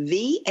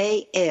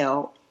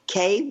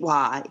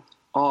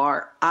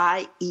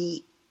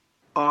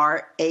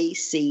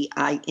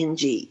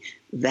 ValkyrieRacing,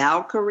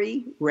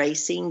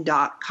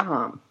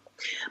 ValkyrieRacing.com.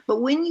 But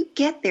when you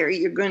get there,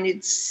 you're going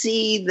to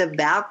see the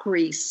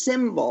Valkyrie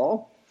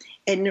symbol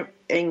and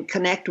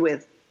connect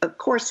with, of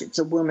course, it's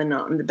a woman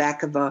on the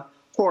back of a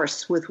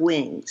horse with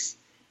wings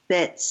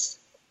that's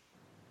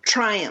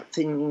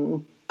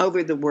triumphing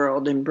over the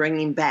world and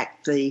bringing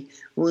back the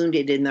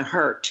wounded and the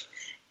hurt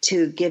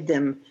to give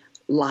them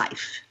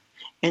life.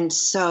 And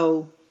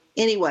so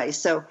anyway,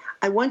 so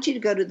I want you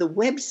to go to the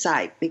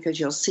website because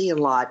you'll see a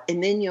lot,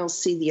 and then you'll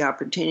see the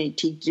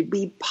opportunity to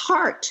be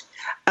part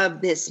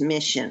of this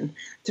mission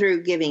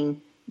through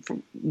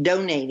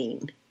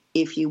donating,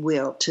 if you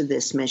will, to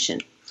this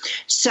mission.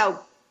 So,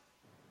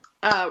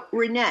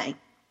 Renee,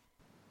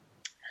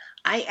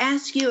 I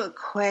asked you a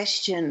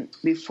question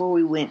before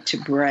we went to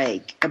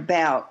break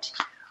about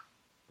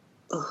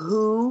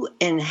who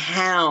and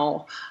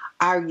how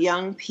our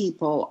young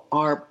people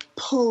are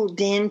pulled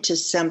into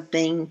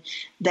something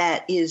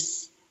that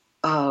is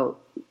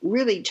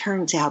really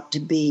turns out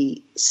to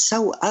be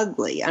so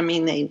ugly. I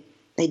mean, they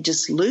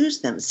just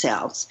lose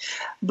themselves.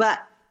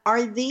 But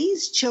are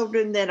these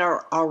children that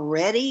are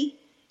already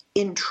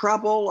in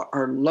trouble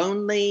or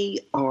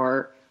lonely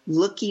or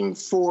looking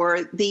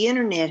for, the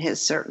internet has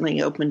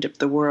certainly opened up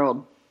the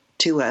world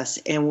to us.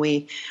 And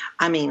who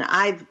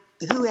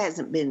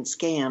hasn't been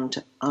scammed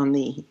on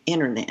the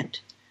internet?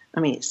 I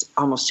mean, it's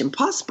almost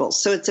impossible.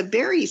 So it's a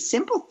very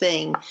simple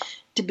thing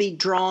to be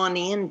drawn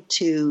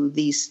into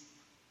these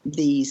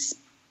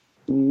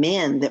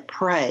men that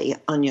prey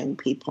on young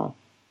people.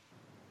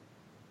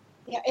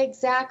 Yeah,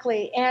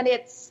 exactly. And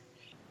it's,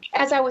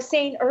 as I was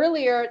saying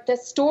earlier, the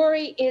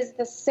story is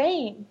the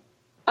same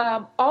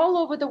all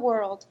over the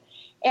world.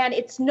 And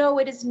it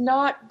is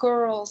not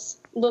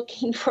girls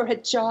looking for a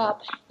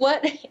job.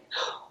 What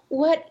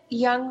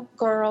young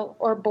girl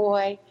or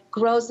boy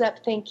grows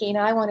up thinking,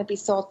 I want to be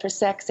sold for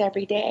sex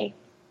every day?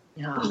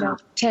 Uh-huh.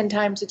 10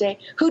 times a day.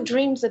 Who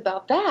dreams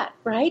about that,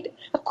 right?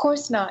 Of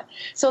course not.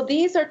 So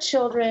these are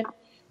children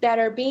that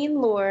are being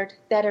lured,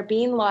 that are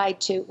being lied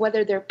to,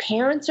 whether their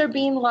parents are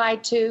being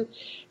lied to,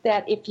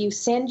 that if you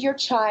send your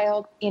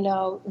child,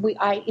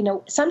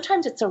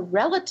 sometimes it's a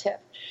relative,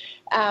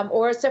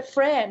 or it's a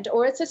friend,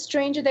 or it's a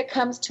stranger that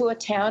comes to a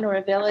town or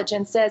a village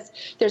and says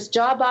there's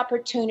job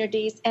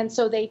opportunities. And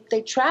so they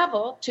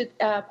travel to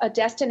a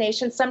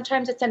destination.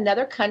 Sometimes it's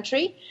another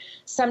country.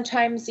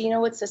 Sometimes,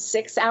 it's a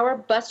 6-hour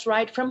bus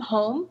ride from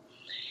home.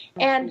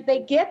 And they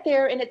get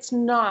there and it's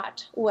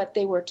not what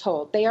they were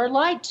told. They are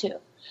lied to.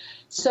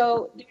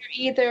 So they're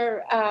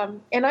either,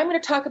 and I'm going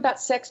to talk about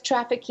sex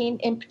trafficking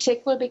in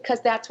particular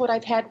because that's what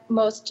I've had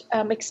most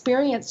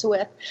experience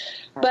with.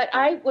 But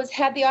I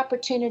had the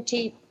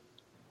opportunity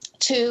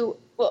to,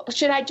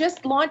 should I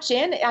just launch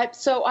in?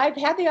 So I've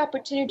had the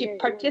opportunity to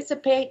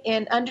participate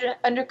in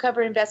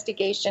undercover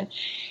investigation.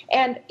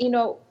 And,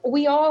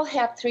 we all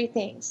have three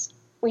things.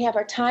 We have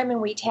our time,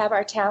 and we have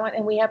our talent,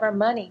 and we have our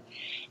money,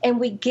 and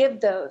we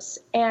give those,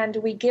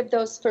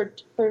 for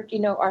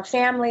our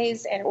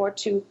families, or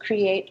to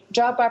create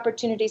job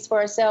opportunities for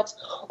ourselves,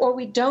 or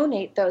we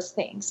donate those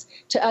things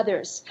to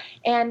others.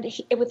 And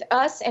with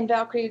us and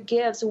Valkyrie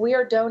Gives, we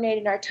are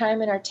donating our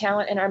time and our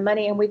talent and our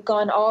money, and we've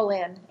gone all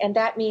in. And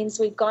that means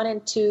we've gone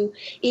into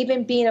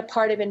even being a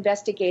part of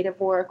investigative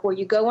work, where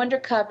you go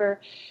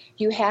undercover.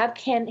 You have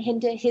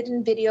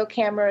hidden video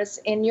cameras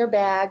in your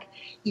bag.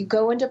 You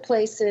go into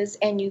places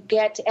and you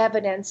get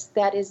evidence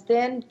that is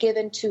then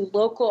given to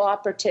local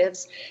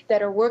operatives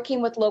that are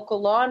working with local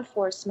law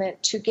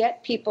enforcement to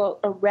get people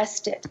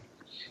arrested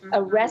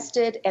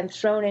and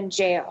thrown in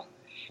jail.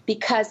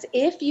 Because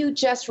if you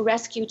just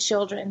rescue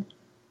children,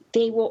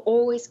 they will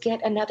always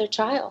get another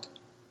child.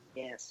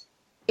 Yes.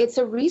 It's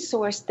a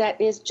resource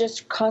that is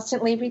just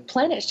constantly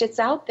replenished. It's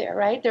out there,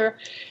 right? There are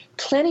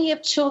plenty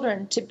of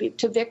children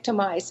to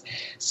victimize.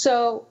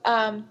 So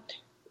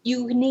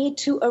you need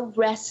to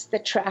arrest the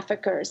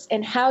traffickers.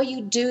 And how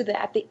you do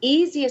that, the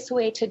easiest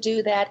way to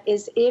do that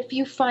is if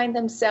you find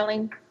them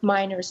selling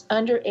minors,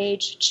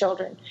 underage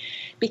children,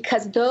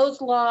 because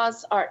those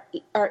laws are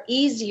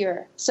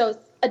easier. So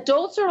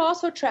adults are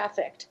also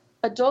trafficked.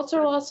 Adults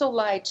are also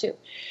lied to.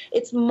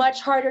 It's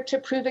much harder to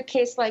prove a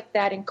case like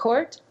that in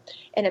court,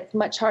 and it's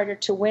much harder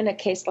to win a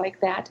case like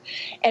that.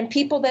 And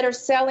people that are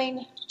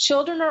selling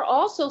children are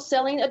also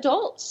selling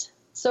adults.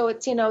 So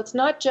it's, it's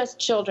not just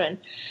children.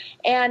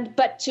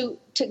 But to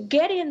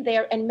get in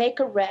there and make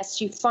arrests,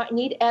 you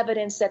need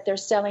evidence that they're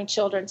selling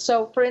children.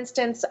 So, for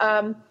instance,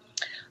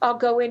 I'll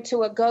go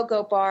into a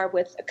go-go bar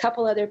with a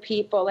couple other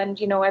people, and,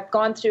 I've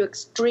gone through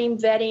extreme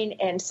vetting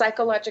and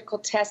psychological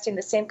testing,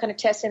 the same kind of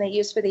testing they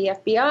use for the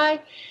FBI,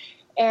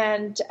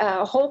 and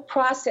a whole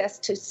process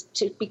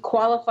to be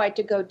qualified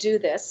to go do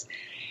this.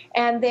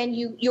 And then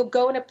you'll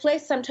go in a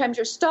place, sometimes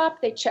you're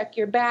stopped, they check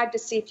your bag to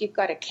see if you've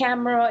got a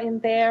camera in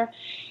there,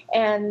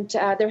 and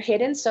they're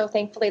hidden, so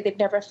thankfully they've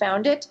never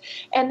found it.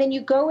 And then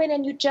you go in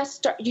and you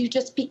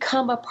just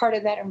become a part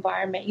of that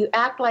environment. You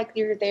act like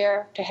you're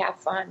there to have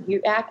fun.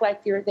 You act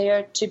like you're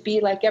there to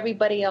be like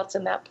everybody else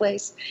in that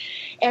place.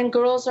 And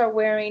girls are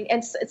wearing,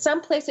 and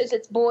some places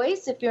it's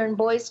boys, if you're in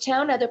Boys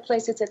Town, other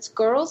places it's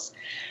girls.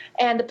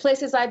 And the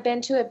places I've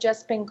been to have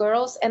just been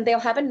girls, and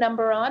they'll have a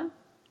number on.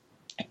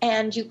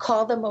 And you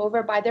call them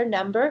over by their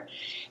number.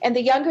 And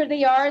the younger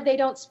they are, they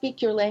don't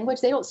speak your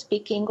language. They don't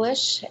speak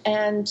English.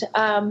 And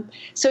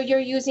so you're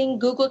using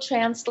Google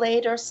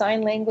Translate or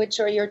sign language,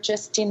 or you're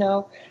just,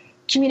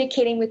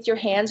 communicating with your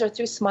hands or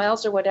through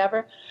smiles or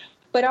whatever.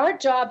 But our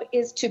job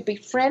is to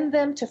befriend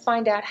them, to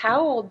find out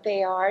how old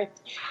they are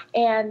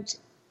and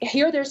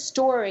hear their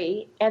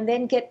story, and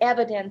then get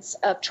evidence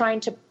of trying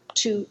to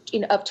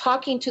of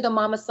talking to the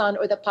mama-san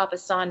or the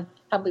papa-san.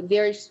 I'll be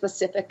very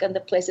specific in the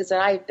places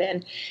that I've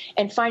been,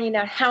 and finding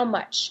out how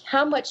much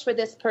for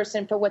this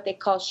person for what they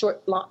call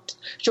short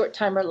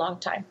time or long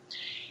time.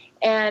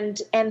 And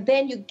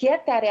then you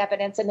get that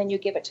evidence, and then you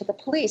give it to the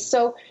police.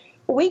 So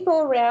we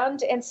go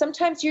around, and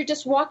sometimes you're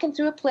just walking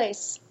through a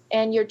place,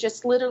 and you're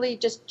just literally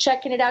just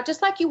checking it out,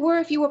 just like you were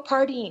if you were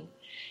partying.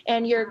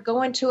 And you're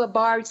going to a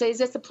bar and say, is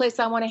this a place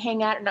I want to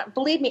hang out? And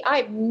believe me,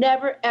 I've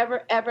never,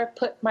 ever, ever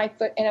put my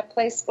foot in a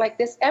place like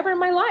this ever in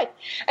my life.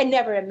 I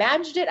never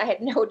imagined it. I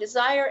had no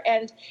desire.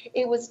 And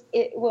it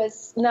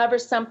was never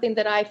something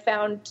that I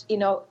found,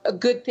 a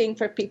good thing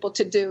for people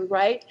to do,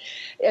 right?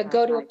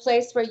 Go to a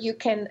place where you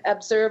can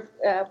observe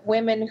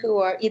women who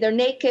are either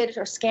naked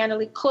or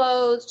scantily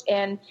clothed,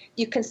 and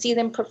you can see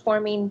them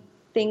performing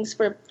things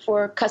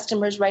for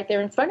customers right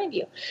there in front of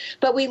you.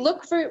 But we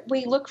look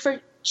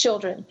for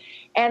children.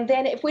 And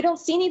then if we don't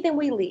see anything,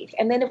 we leave.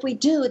 And then if we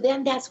do,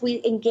 then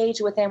we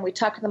engage with them. We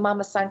talk to the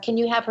mama-san, can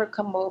you have her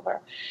come over?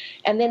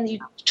 And then you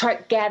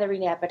start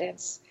gathering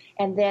evidence.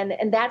 And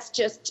that's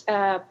just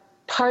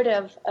part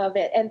of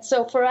it. And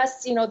so for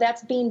us,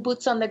 that's being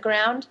boots on the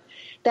ground.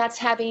 That's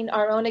having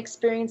our own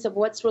experience of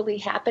what's really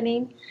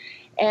happening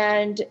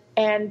and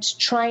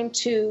trying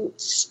to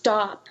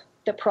stop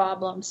the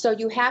problem. So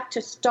you have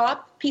to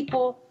stop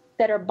people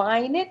that are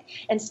buying it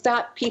and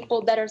stop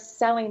people that are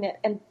selling it.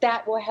 And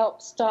that will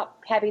help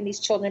stop having these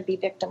children be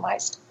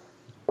victimized.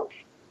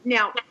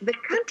 Now, the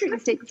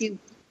countries that you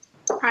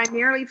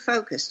primarily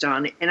focused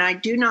on, and I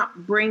do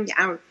not bring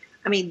out,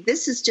 I mean,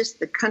 this is just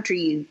the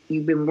country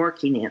you've been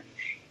working in.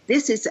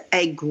 This is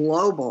a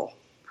global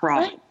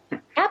problem.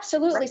 Right.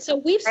 Absolutely. So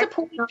we've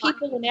supported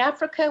people in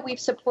Africa. We've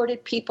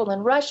supported people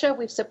in Russia.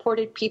 We've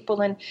supported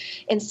people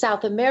in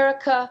South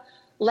America,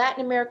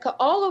 Latin America,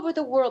 all over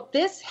the world.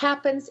 This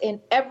happens in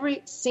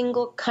every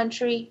single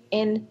country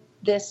in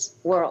this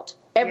world.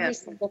 Every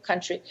single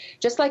country,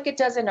 just like it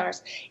does in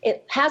ours.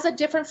 It has a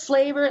different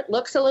flavor. It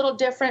looks a little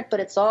different, but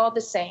it's all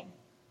the same.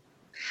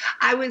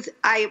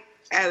 I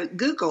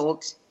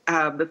Googled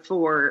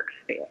before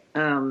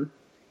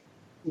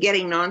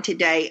getting on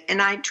today,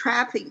 and I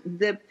trafficked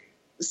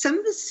some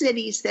of the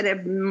cities that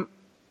have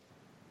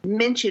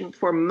mentioned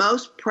for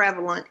most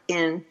prevalent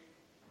in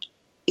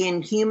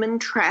human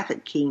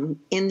trafficking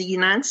in the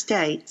United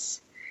States.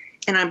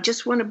 And I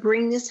just want to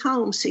bring this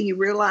home so you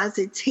realize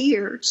it's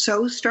here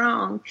so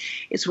strong.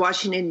 It's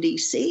Washington,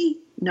 D.C.,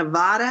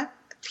 Nevada,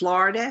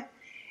 Florida,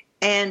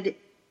 and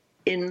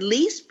in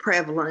least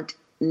prevalent,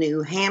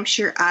 New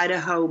Hampshire,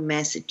 Idaho,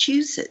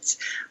 Massachusetts.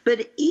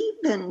 But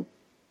even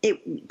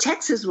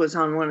Texas was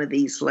on one of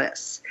these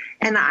lists.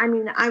 And I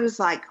mean, I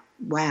was like,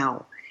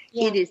 wow,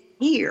 it is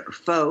here,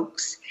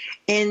 folks.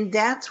 And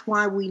that's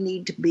why we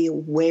need to be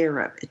aware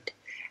of it.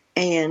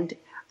 And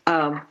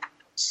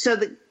so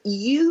that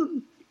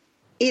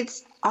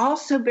it's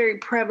also very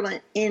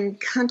prevalent in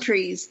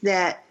countries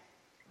that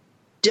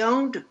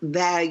don't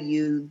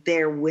value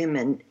their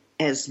women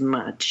as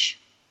much.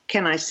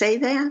 Can I say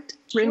that,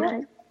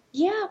 Renee?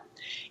 Yeah,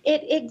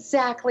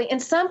 exactly. In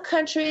some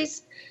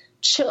countries,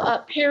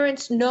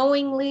 parents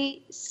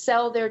knowingly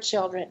sell their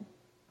children.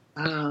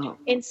 Oh.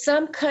 In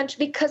some countries,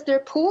 because they're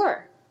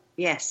poor.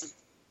 Yes.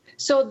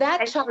 So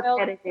that child,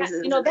 in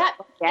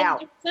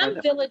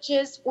some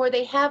villages where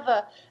they have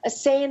a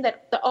saying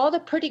that all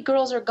the pretty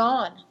girls are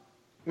gone.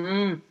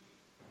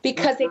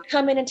 Because they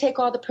come in and take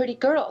all the pretty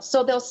girls.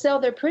 So they'll sell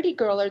their pretty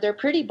girl or their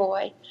pretty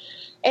boy,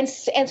 and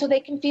so they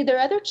can feed their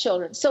other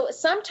children. So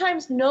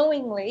sometimes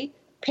knowingly,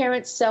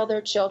 parents sell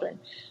their children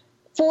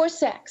for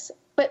sex.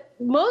 But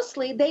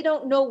mostly they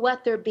don't know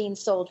what they're being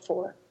sold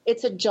for.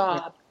 It's a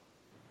job.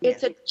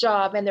 It's a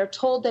job, and they're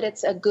told that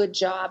it's a good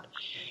job.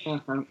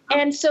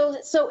 And so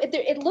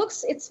it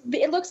looks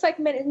like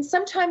men. And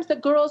sometimes the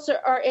girls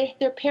are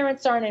their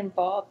parents aren't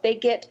involved. They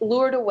get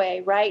lured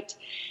away, right?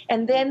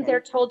 And then they're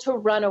told to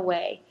run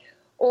away.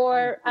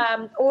 Or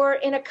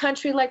in a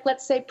country like,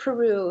 let's say,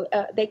 Peru,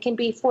 they can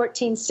be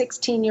 14,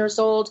 16 years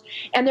old,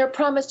 and they're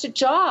promised a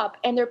job,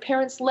 and their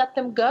parents let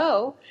them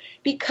go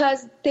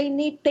because they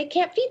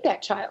can't feed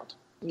that child.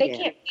 They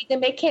can't feed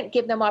them. They can't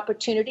give them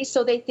opportunity,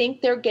 so they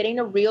think they're getting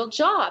a real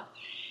job.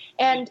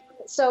 And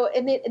so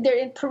they're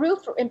in Peru,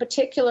 in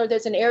particular,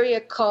 there's an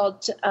area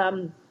called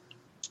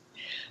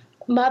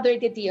Madre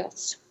de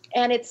Dios.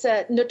 And it's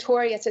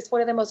notorious. It's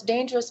one of the most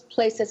dangerous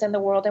places in the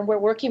world. And we're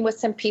working with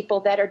some people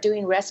that are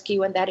doing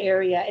rescue in that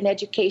area and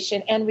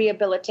education and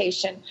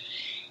rehabilitation.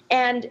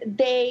 And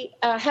they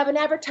have an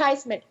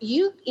advertisement.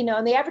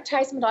 And the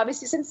advertisement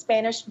obviously is in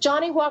Spanish.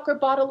 Johnny Walker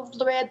bottle of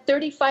red,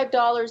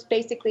 $35.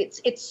 Basically,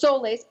 it's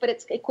soles, but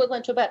it's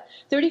equivalent to about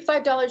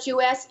 $35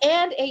 US,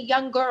 and a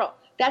young girl.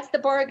 That's the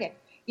bargain.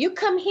 You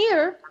come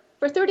here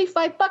for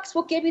 $35,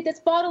 we'll give you this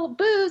bottle of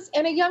booze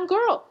and a young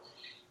girl.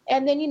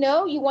 And then, you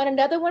want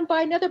another one,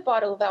 buy another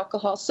bottle of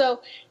alcohol.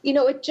 So,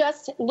 it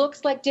just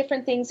looks like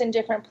different things in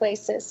different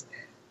places.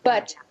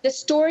 But the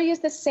story is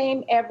the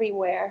same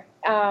everywhere.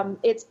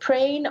 It's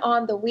preying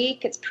on the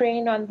weak. It's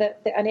preying on the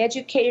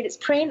uneducated. It's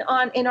preying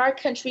on, in our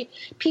country,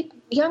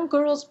 young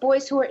girls,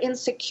 boys who are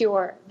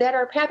insecure, that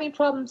are having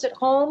problems at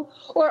home,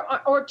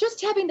 or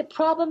just having the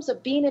problems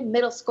of being in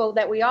middle school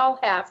that we all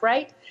have,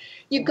 right?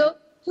 You go,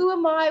 who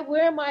am I?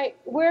 Where am I?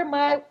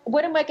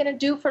 What am I going to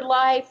do for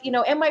life?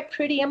 Am I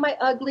pretty? Am I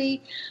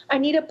ugly? I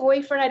need a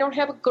boyfriend. I don't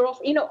have a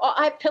girlfriend.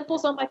 I have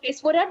pimples on my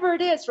face. Whatever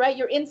it is, right?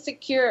 You're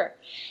insecure.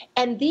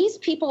 And these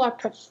people are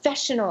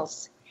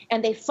professionals.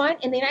 And they find,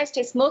 in the United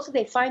States, mostly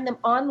they find them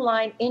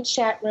online in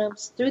chat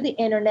rooms, through the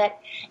internet,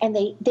 and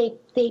they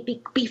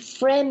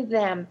befriend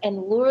them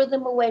and lure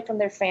them away from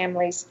their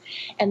families.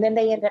 And then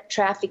they end up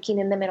trafficking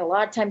in them. And a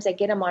lot of times they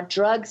get them on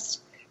drugs,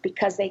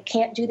 because they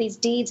can't do these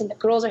deeds, and the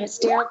girls are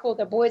hysterical,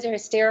 the boys are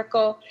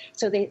hysterical,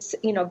 so they,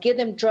 give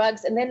them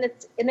drugs, and then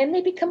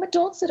they become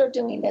adults that are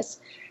doing this.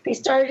 They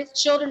started as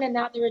children, and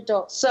now they're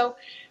adults. So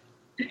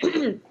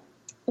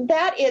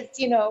that is,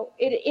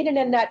 it in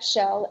a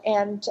nutshell,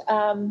 and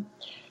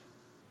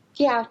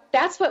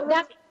that's what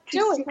that's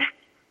doing.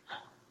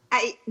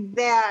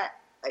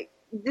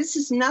 This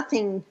is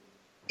nothing.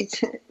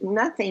 It's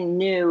nothing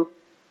new,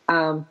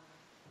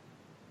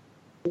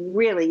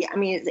 really. I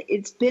mean,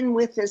 it's been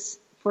with us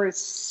for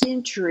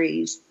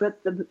centuries, but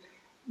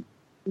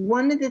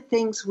one of the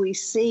things we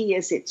see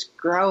is it's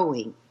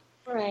growing.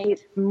 Right.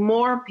 It's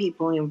more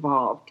people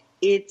involved.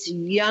 It's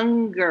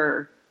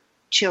younger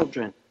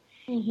children.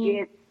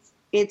 Mm-hmm.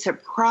 it's a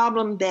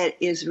problem that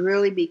is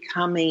really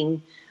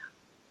becoming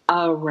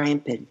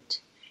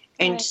rampant.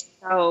 And Right.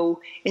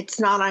 so it's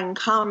not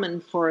uncommon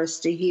for us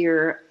to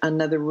hear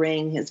another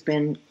ring has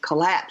been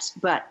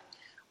collapsed, but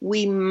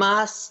we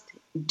must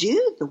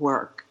do the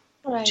work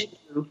Right.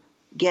 to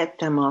get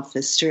them off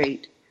the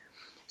street.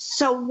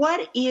 So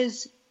what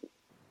is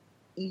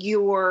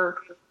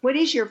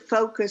your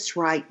focus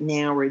right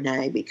now,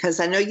 Renee? Because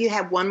I know you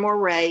have one more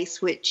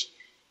race, which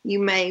you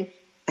may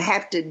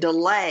have to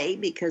delay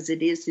because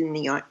it is in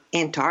the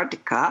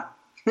Antarctica.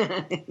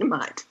 It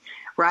might,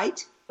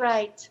 right?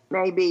 Right.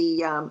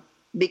 Maybe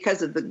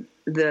because of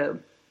the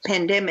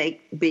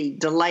pandemic, be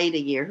delayed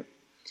a year.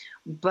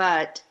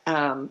 But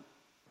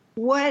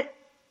what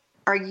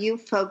are you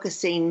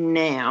focusing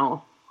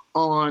now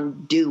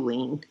on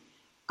doing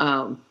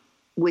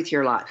with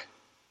your life?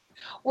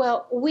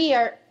 Well, we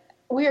are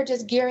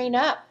just gearing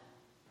up.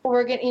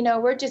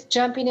 We're just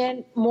jumping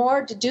in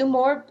more to do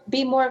more,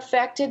 be more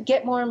effective,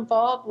 get more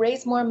involved,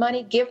 raise more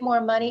money, give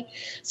more money.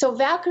 So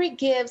Valkyrie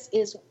Gives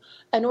is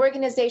an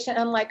organization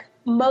unlike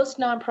most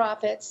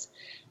nonprofits.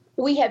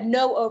 We have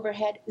no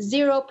overhead,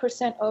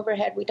 0%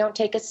 overhead. We don't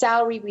take a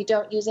salary. We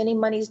don't use any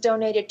monies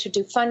donated to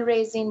do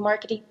fundraising,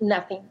 marketing,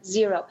 nothing,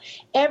 zero.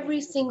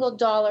 Every single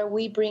dollar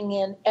we bring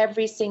in,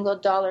 every single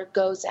dollar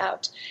goes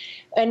out.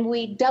 And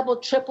we double,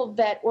 triple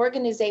vet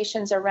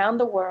organizations around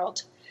the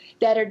world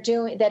that are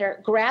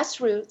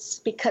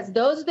grassroots, because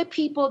those are the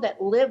people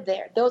that live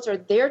there. Those are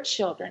their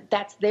children.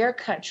 That's their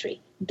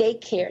country. They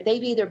care.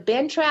 They've either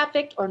been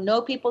trafficked or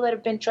know people that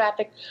have been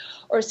trafficked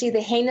or see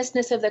the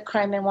heinousness of the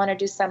crime and want to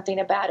do something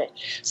about it.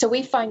 So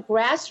we find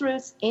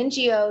grassroots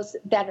NGOs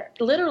that are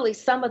literally,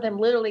 some of them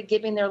literally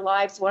giving their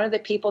lives. One of the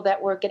people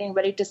that we're getting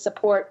ready to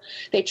support,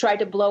 they tried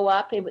to blow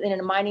up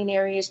in mining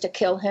areas to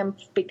kill him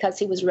because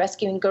he was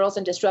rescuing girls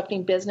and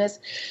disrupting business.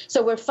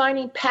 So we're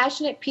finding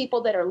passionate people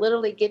that are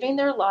literally giving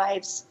their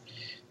lives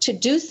to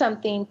do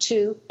something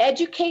to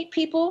educate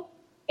people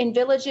in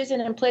villages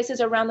and in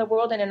places around the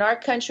world and in our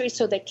country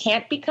so they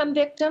can't become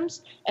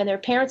victims, and their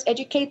parents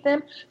educate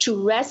them,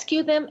 to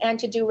rescue them and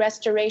to do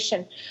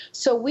restoration.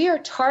 So we are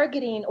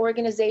targeting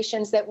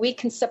organizations that we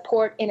can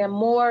support in a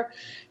more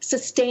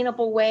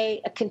sustainable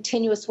way, a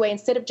continuous way,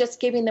 instead of just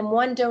giving them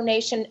one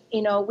donation.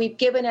 We've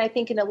given, I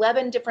think, in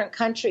 11 different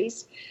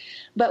countries.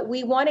 But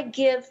we want to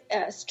give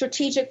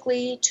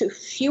strategically to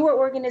fewer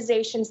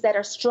organizations that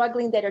are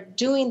struggling, that are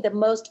doing the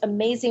most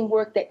amazing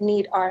work, that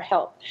need our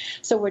help.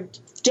 So we're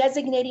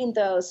designating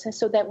those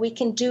so that we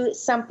can do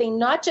something,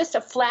 not just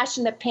a flash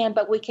in the pan,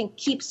 but we can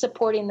keep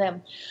supporting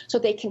them so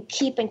they can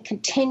keep and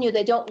continue.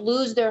 They don't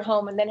lose their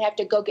home and then have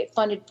to go get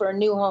funded for a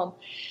new home.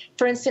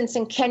 For instance,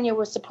 in Kenya,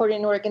 we're supporting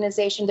an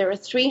organization. There are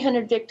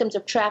 300 victims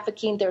of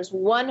trafficking. There's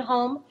one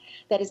home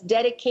that is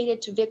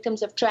dedicated to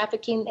victims of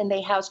trafficking, and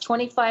they house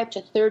 25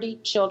 to 30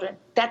 children.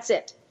 That's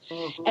it.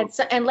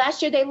 Mm-hmm. And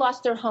last year they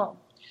lost their home.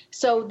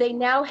 So they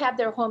now have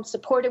their home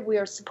supported. We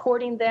are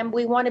supporting them.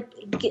 We want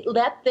to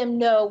let them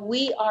know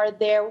we are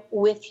there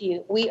with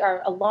you. We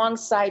are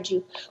alongside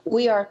you.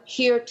 We are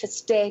here to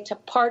stay, to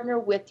partner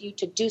with you,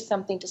 to do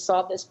something to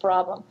solve this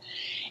problem.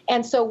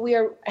 And so we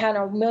are on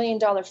a $1 million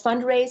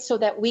fundraise so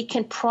that we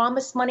can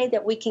promise money,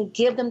 that we can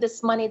give them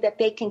this money, that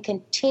they can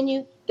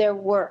continue their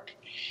work.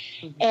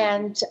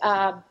 And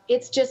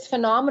it's just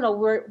phenomenal.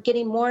 We're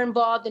getting more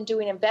involved in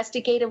doing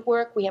investigative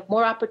work. We have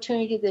more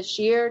opportunity this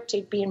year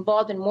to be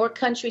involved in more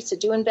countries to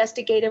do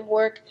investigative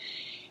work.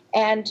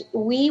 And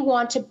we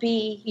want to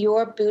be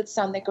your boots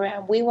on the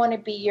ground. We want to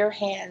be your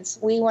hands.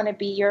 We want to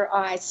be your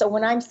eyes. So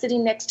when I'm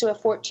sitting next to a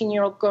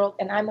 14-year-old girl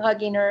and I'm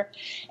hugging her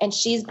and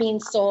she's being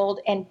sold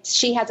and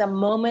she has a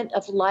moment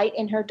of light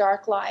in her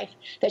dark life,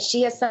 that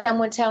she has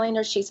someone telling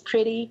her she's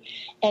pretty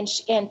and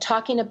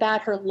talking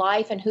about her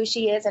life and who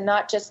she is and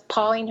not just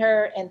pawing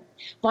her and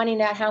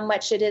finding out how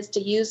much it is to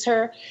use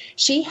her,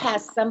 she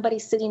has somebody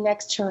sitting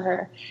next to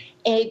her.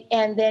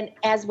 And then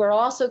as we're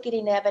also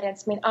getting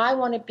evidence, I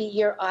want to be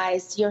your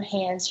eyes, your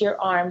hands, your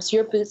arms,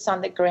 your boots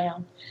on the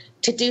ground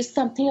to do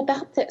something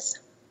about this.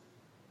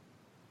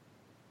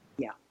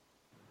 Yeah.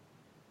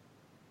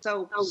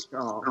 So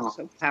strong,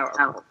 so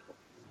powerful.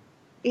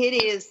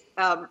 It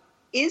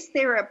is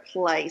there a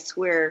place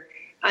where,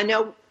 I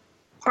know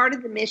part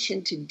of the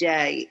mission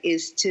today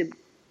is to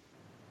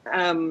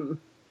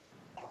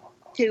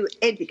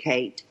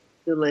educate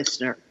the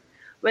listener,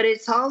 but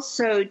it's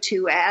also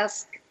to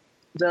ask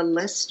the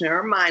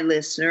listener, my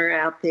listener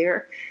out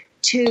there,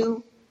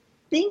 to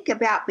think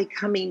about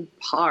becoming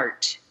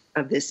part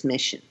of this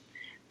mission.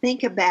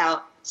 Think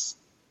about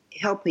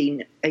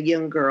helping a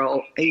young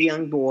girl, a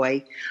young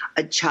boy,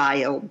 a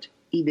child,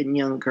 even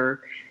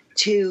younger,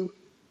 to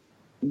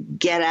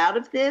get out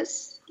of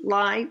this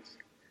life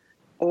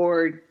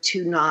or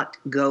to not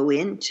go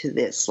into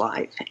this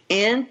life,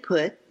 and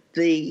put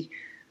the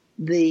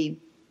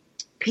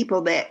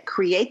people that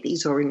create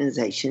these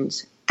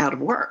organizations out of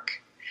work.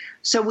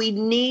 So we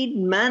need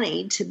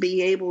money to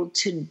be able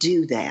to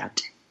do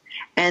that.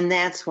 And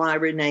that's why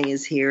Renee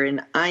is here.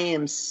 And I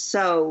am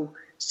so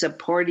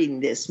supporting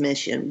this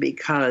mission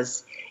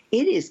because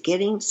it is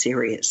getting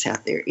serious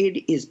out there.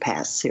 It is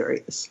past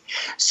serious.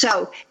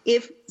 So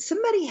if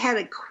somebody had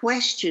a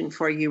question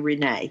for you,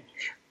 Renee,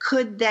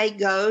 could they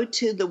go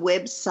to the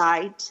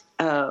website,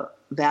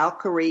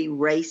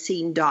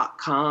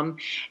 ValkyrieRacing.com,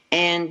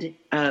 and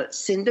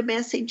send a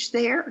message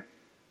there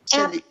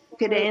so that you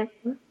could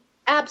answer?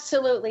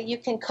 Absolutely. You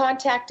can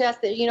contact us.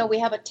 We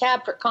have a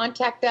tab for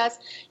contact us.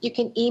 You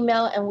can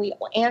email, and we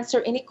will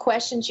answer any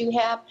questions you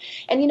have.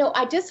 And,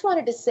 I just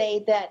wanted to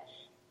say that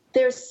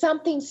there's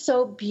something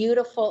so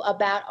beautiful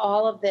about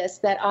all of this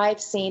that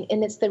I've seen,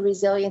 and it's the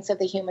resilience of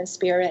the human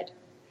spirit.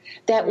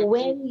 That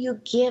when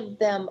you give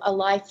them a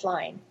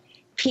lifeline,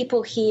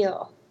 people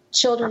heal,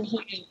 children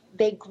heal,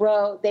 they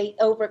grow, they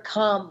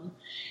overcome,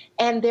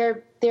 and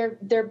their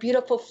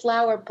beautiful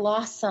flower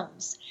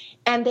blossoms,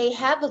 and they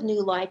have a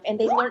new life, and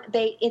they learn.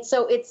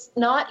 So it's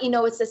not,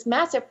 it's this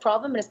massive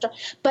problem,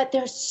 but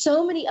there's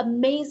so many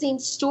amazing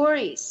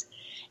stories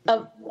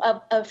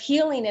of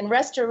healing and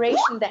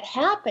restoration that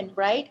happen,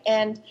 right?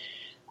 And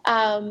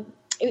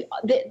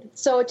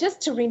so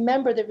just to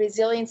remember the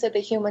resilience of the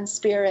human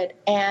spirit.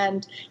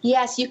 And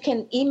yes, you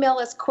can email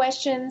us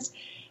questions.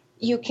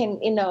 You can,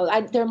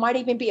 there might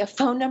even be a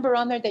phone number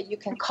on there that you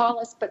can call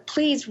us, but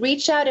please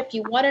reach out if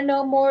you want to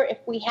know more. If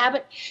we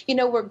haven't,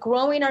 we're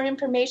growing our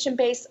information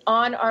base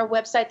on our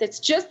website. That's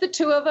just the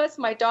two of us,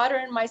 my daughter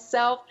and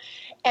myself.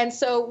 And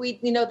so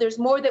there's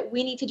more that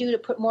we need to do to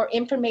put more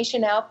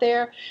information out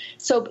there.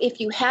 So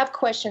if you have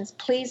questions,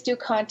 please do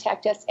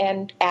contact us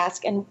and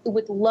ask, and we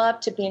would love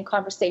to be in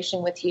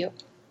conversation with you.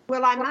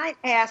 Well, I might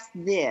ask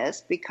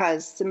this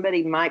because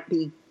somebody might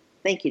be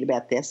thinking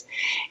about this.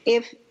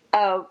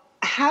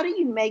 How do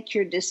you make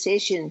your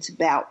decisions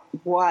about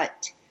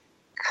what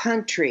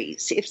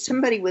countries, if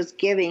somebody was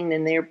giving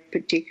and they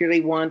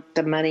particularly want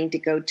the money to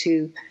go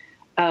to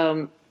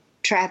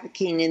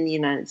trafficking in the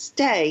United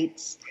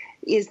States,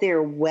 is there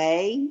a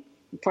way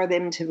for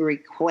them to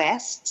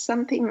request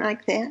something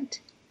like that?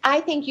 I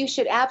think you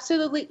should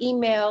absolutely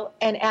email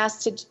and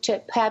ask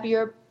to have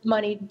your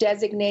money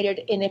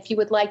designated, and if you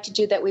would like to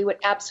do that, we would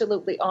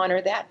absolutely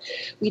honor that.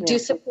 We do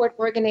support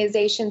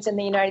organizations in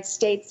the United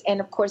States and,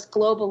 of course,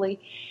 globally,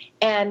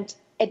 and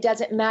it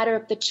doesn't matter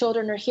if the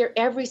children are here.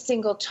 Every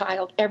single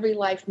child, every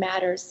life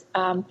matters.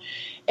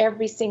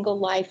 Every single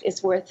life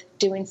is worth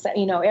doing so.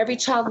 Every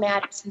child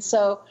matters, and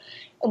so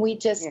we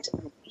just,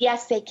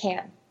 yes, they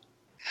can.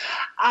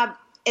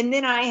 And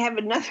then I have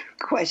another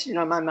question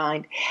on my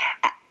mind.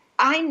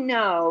 I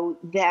know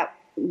that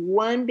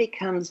one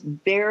becomes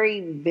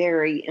very,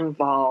 very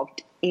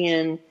involved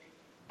in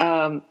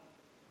a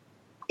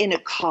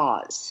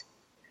cause,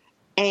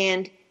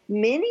 and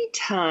many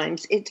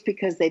times it's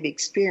because they've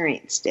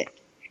experienced it.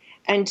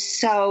 And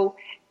so,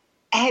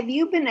 have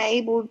you been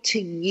able to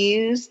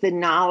use the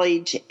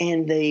knowledge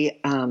and the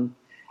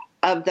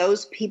of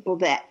those people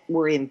that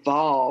were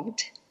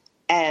involved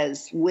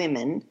as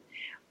women?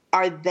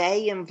 Are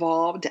they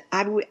involved?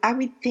 I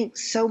would think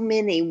so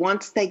many,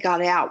 once they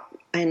got out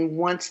and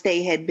once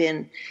they had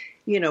been,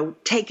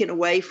 taken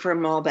away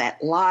from all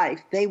that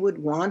life, they would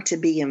want to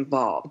be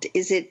involved.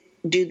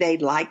 Do they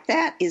like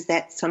that? Is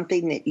that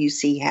something that you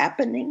see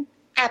happening?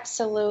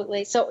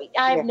 Absolutely. So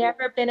I've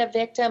never been a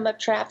victim of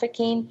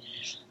trafficking.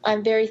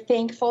 I'm very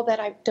thankful that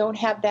I don't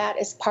have that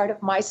as part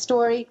of my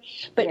story.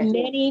 But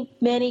many,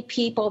 many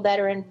people that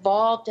are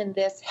involved in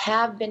this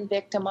have been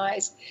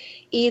victimized.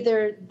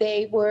 Either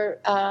they were,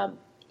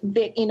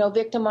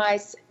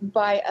 victimized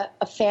by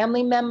a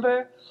family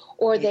member,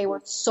 or they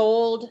were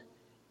sold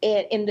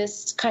in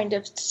this kind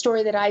of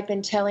story that I've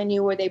been telling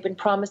you, where they've been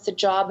promised a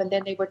job and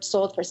then they were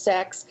sold for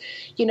sex,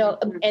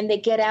 and they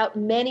get out.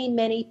 Many,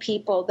 many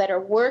people that are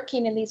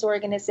working in these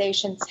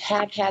organizations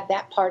have had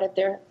that part of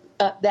their,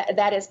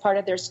 that is part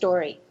of their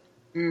story.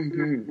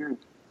 Mm-hmm.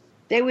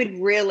 They would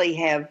really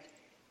have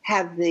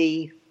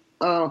the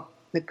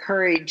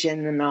courage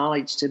and the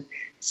knowledge to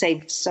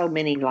save so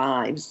many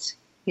lives,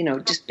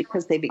 just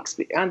because they've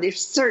experienced. There's a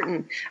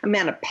certain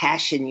amount of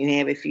passion you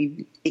have if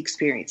you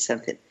experience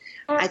something.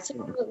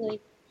 Absolutely.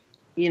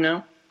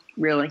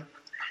 Really.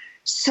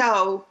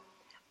 So,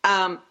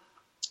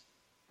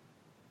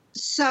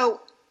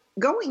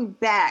 going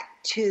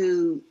back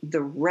to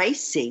the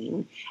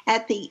racing,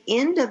 at the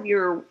end of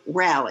your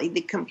rally,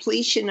 the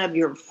completion of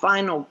your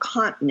final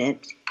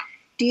continent,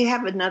 do you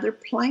have another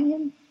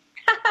plan?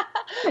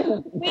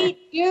 We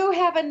do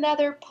have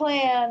another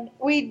plan.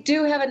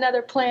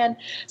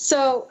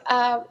 So,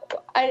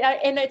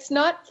 and it's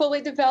not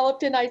fully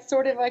developed, and I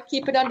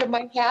keep it under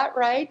my hat,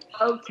 right?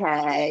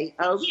 Okay.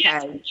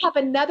 Yes, we have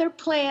another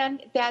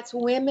plan that's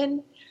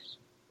women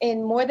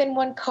in more than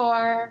one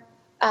car,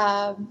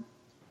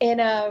 in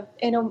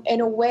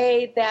a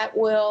way that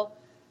will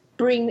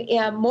bring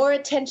more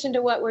attention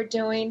to what we're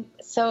doing.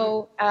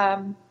 So.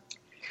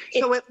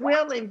 So it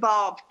will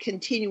involve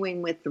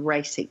continuing with the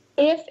racing.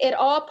 If at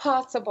all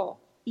possible,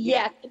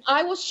 yes.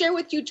 I will share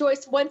with you,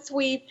 Joyce, once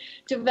we've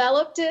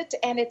developed it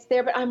and it's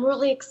there, but I'm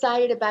really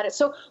excited about it.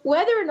 So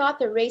whether or not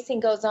the racing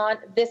goes on,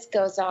 this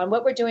goes on.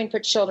 What we're doing for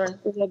children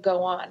will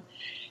go on.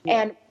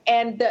 Yeah. And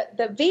And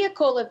the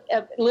vehicle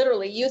of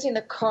literally using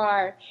the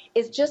car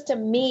is just a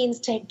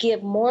means to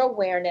give more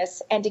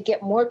awareness and to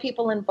get more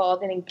people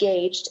involved and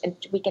engaged. And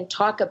we can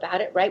talk about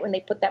it, right, when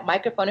they put that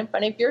microphone in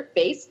front of your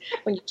face,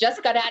 when you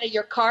just got out of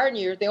your car and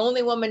you're the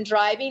only woman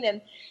driving,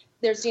 and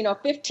there's,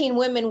 15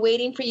 women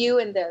waiting for you,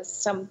 and there's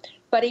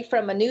somebody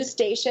from a news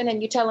station,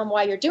 and you tell them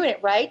why you're doing it,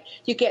 right?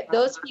 You get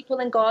those people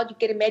involved, you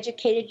get them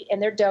educated,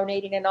 and they're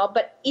donating and all.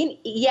 But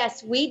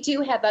yes, we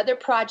do have other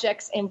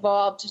projects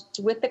involved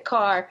with the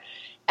car,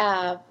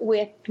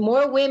 with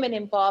more women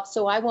involved,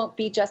 so I won't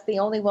be just the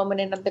only woman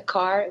in the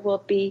car. It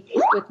will be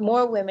with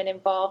more women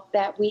involved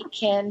that we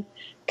can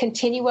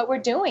continue what we're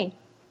doing.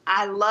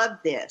 I love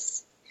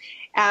this.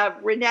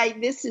 Renee,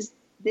 this is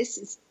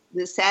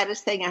the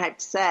saddest thing I have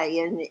to say,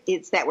 and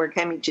it's that we're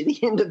coming to the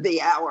end of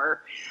the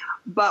hour.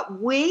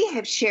 But we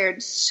have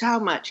shared so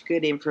much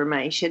good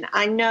information.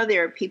 I know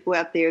there are people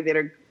out there that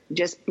are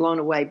just blown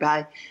away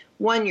by,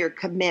 one, your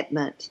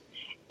commitment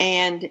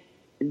and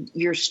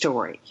your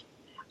story.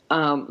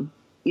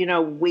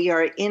 We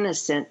are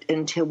innocent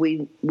until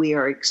we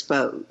are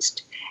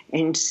exposed.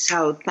 And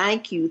so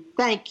thank you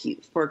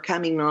for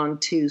coming on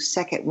to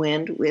Second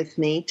Wind with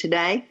me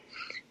today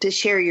to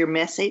share your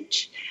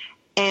message.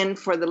 And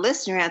for the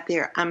listener out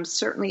there, I'm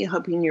certainly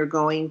hoping you're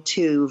going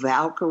to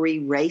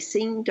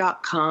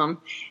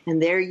ValkyrieRacing.com,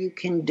 and there you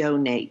can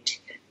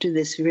donate to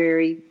this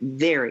very,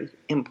 very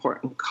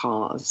important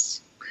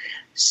cause.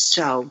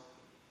 So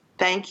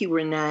thank you,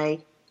 Renee.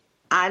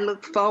 I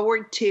look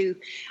forward to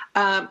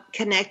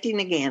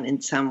connecting again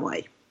in some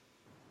way.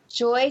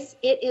 Joyce,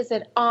 it is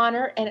an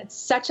honor, and it's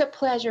such a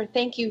pleasure.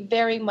 Thank you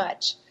very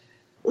much.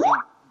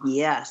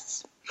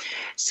 Yes.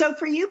 So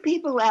for you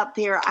people out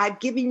there, I've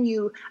given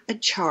you a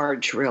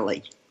charge,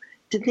 really,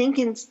 to think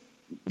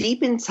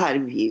deep inside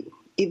of you,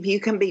 if you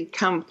can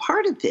become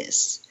part of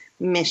this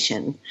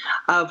mission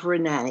of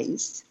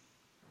Renee's,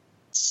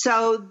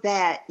 so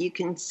that you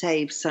can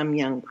save some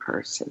young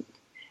person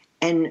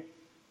and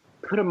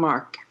put a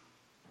mark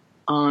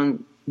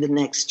on the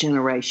next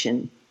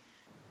generation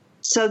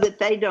so that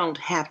they don't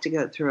have to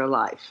go through a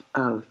life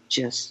of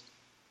just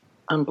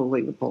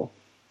unbelievable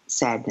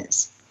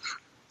sadness.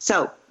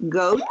 So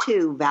go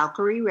to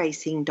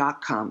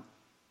ValkyrieRacing.com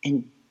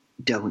and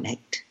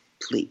donate,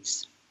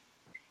 please.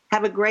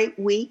 Have a great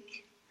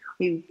week.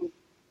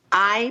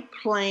 I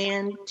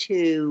plan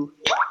to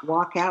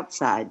walk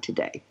outside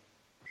today,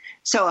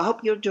 so I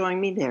hope you'll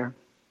join me there.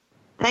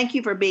 Thank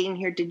you for being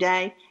here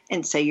today,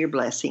 and say your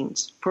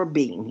blessings for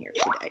being here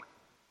today.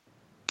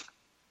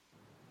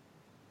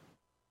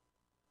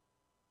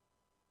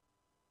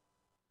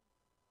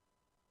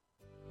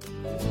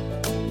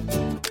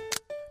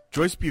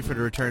 Joyce Buford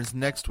returns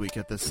next week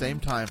at the same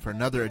time for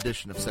another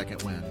edition of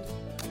Second Wind.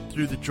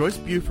 Through the Joyce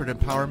Buford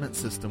Empowerment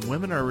System,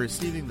 women are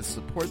receiving the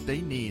support they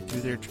need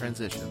through their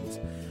transitions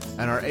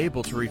and are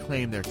able to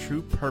reclaim their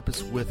true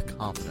purpose with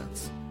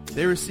confidence.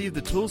 They receive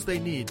the tools they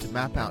need to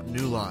map out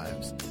new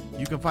lives.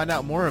 You can find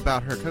out more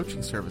about her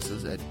coaching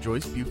services at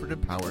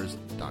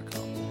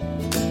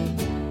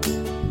JoyceBufordEmpowers.com.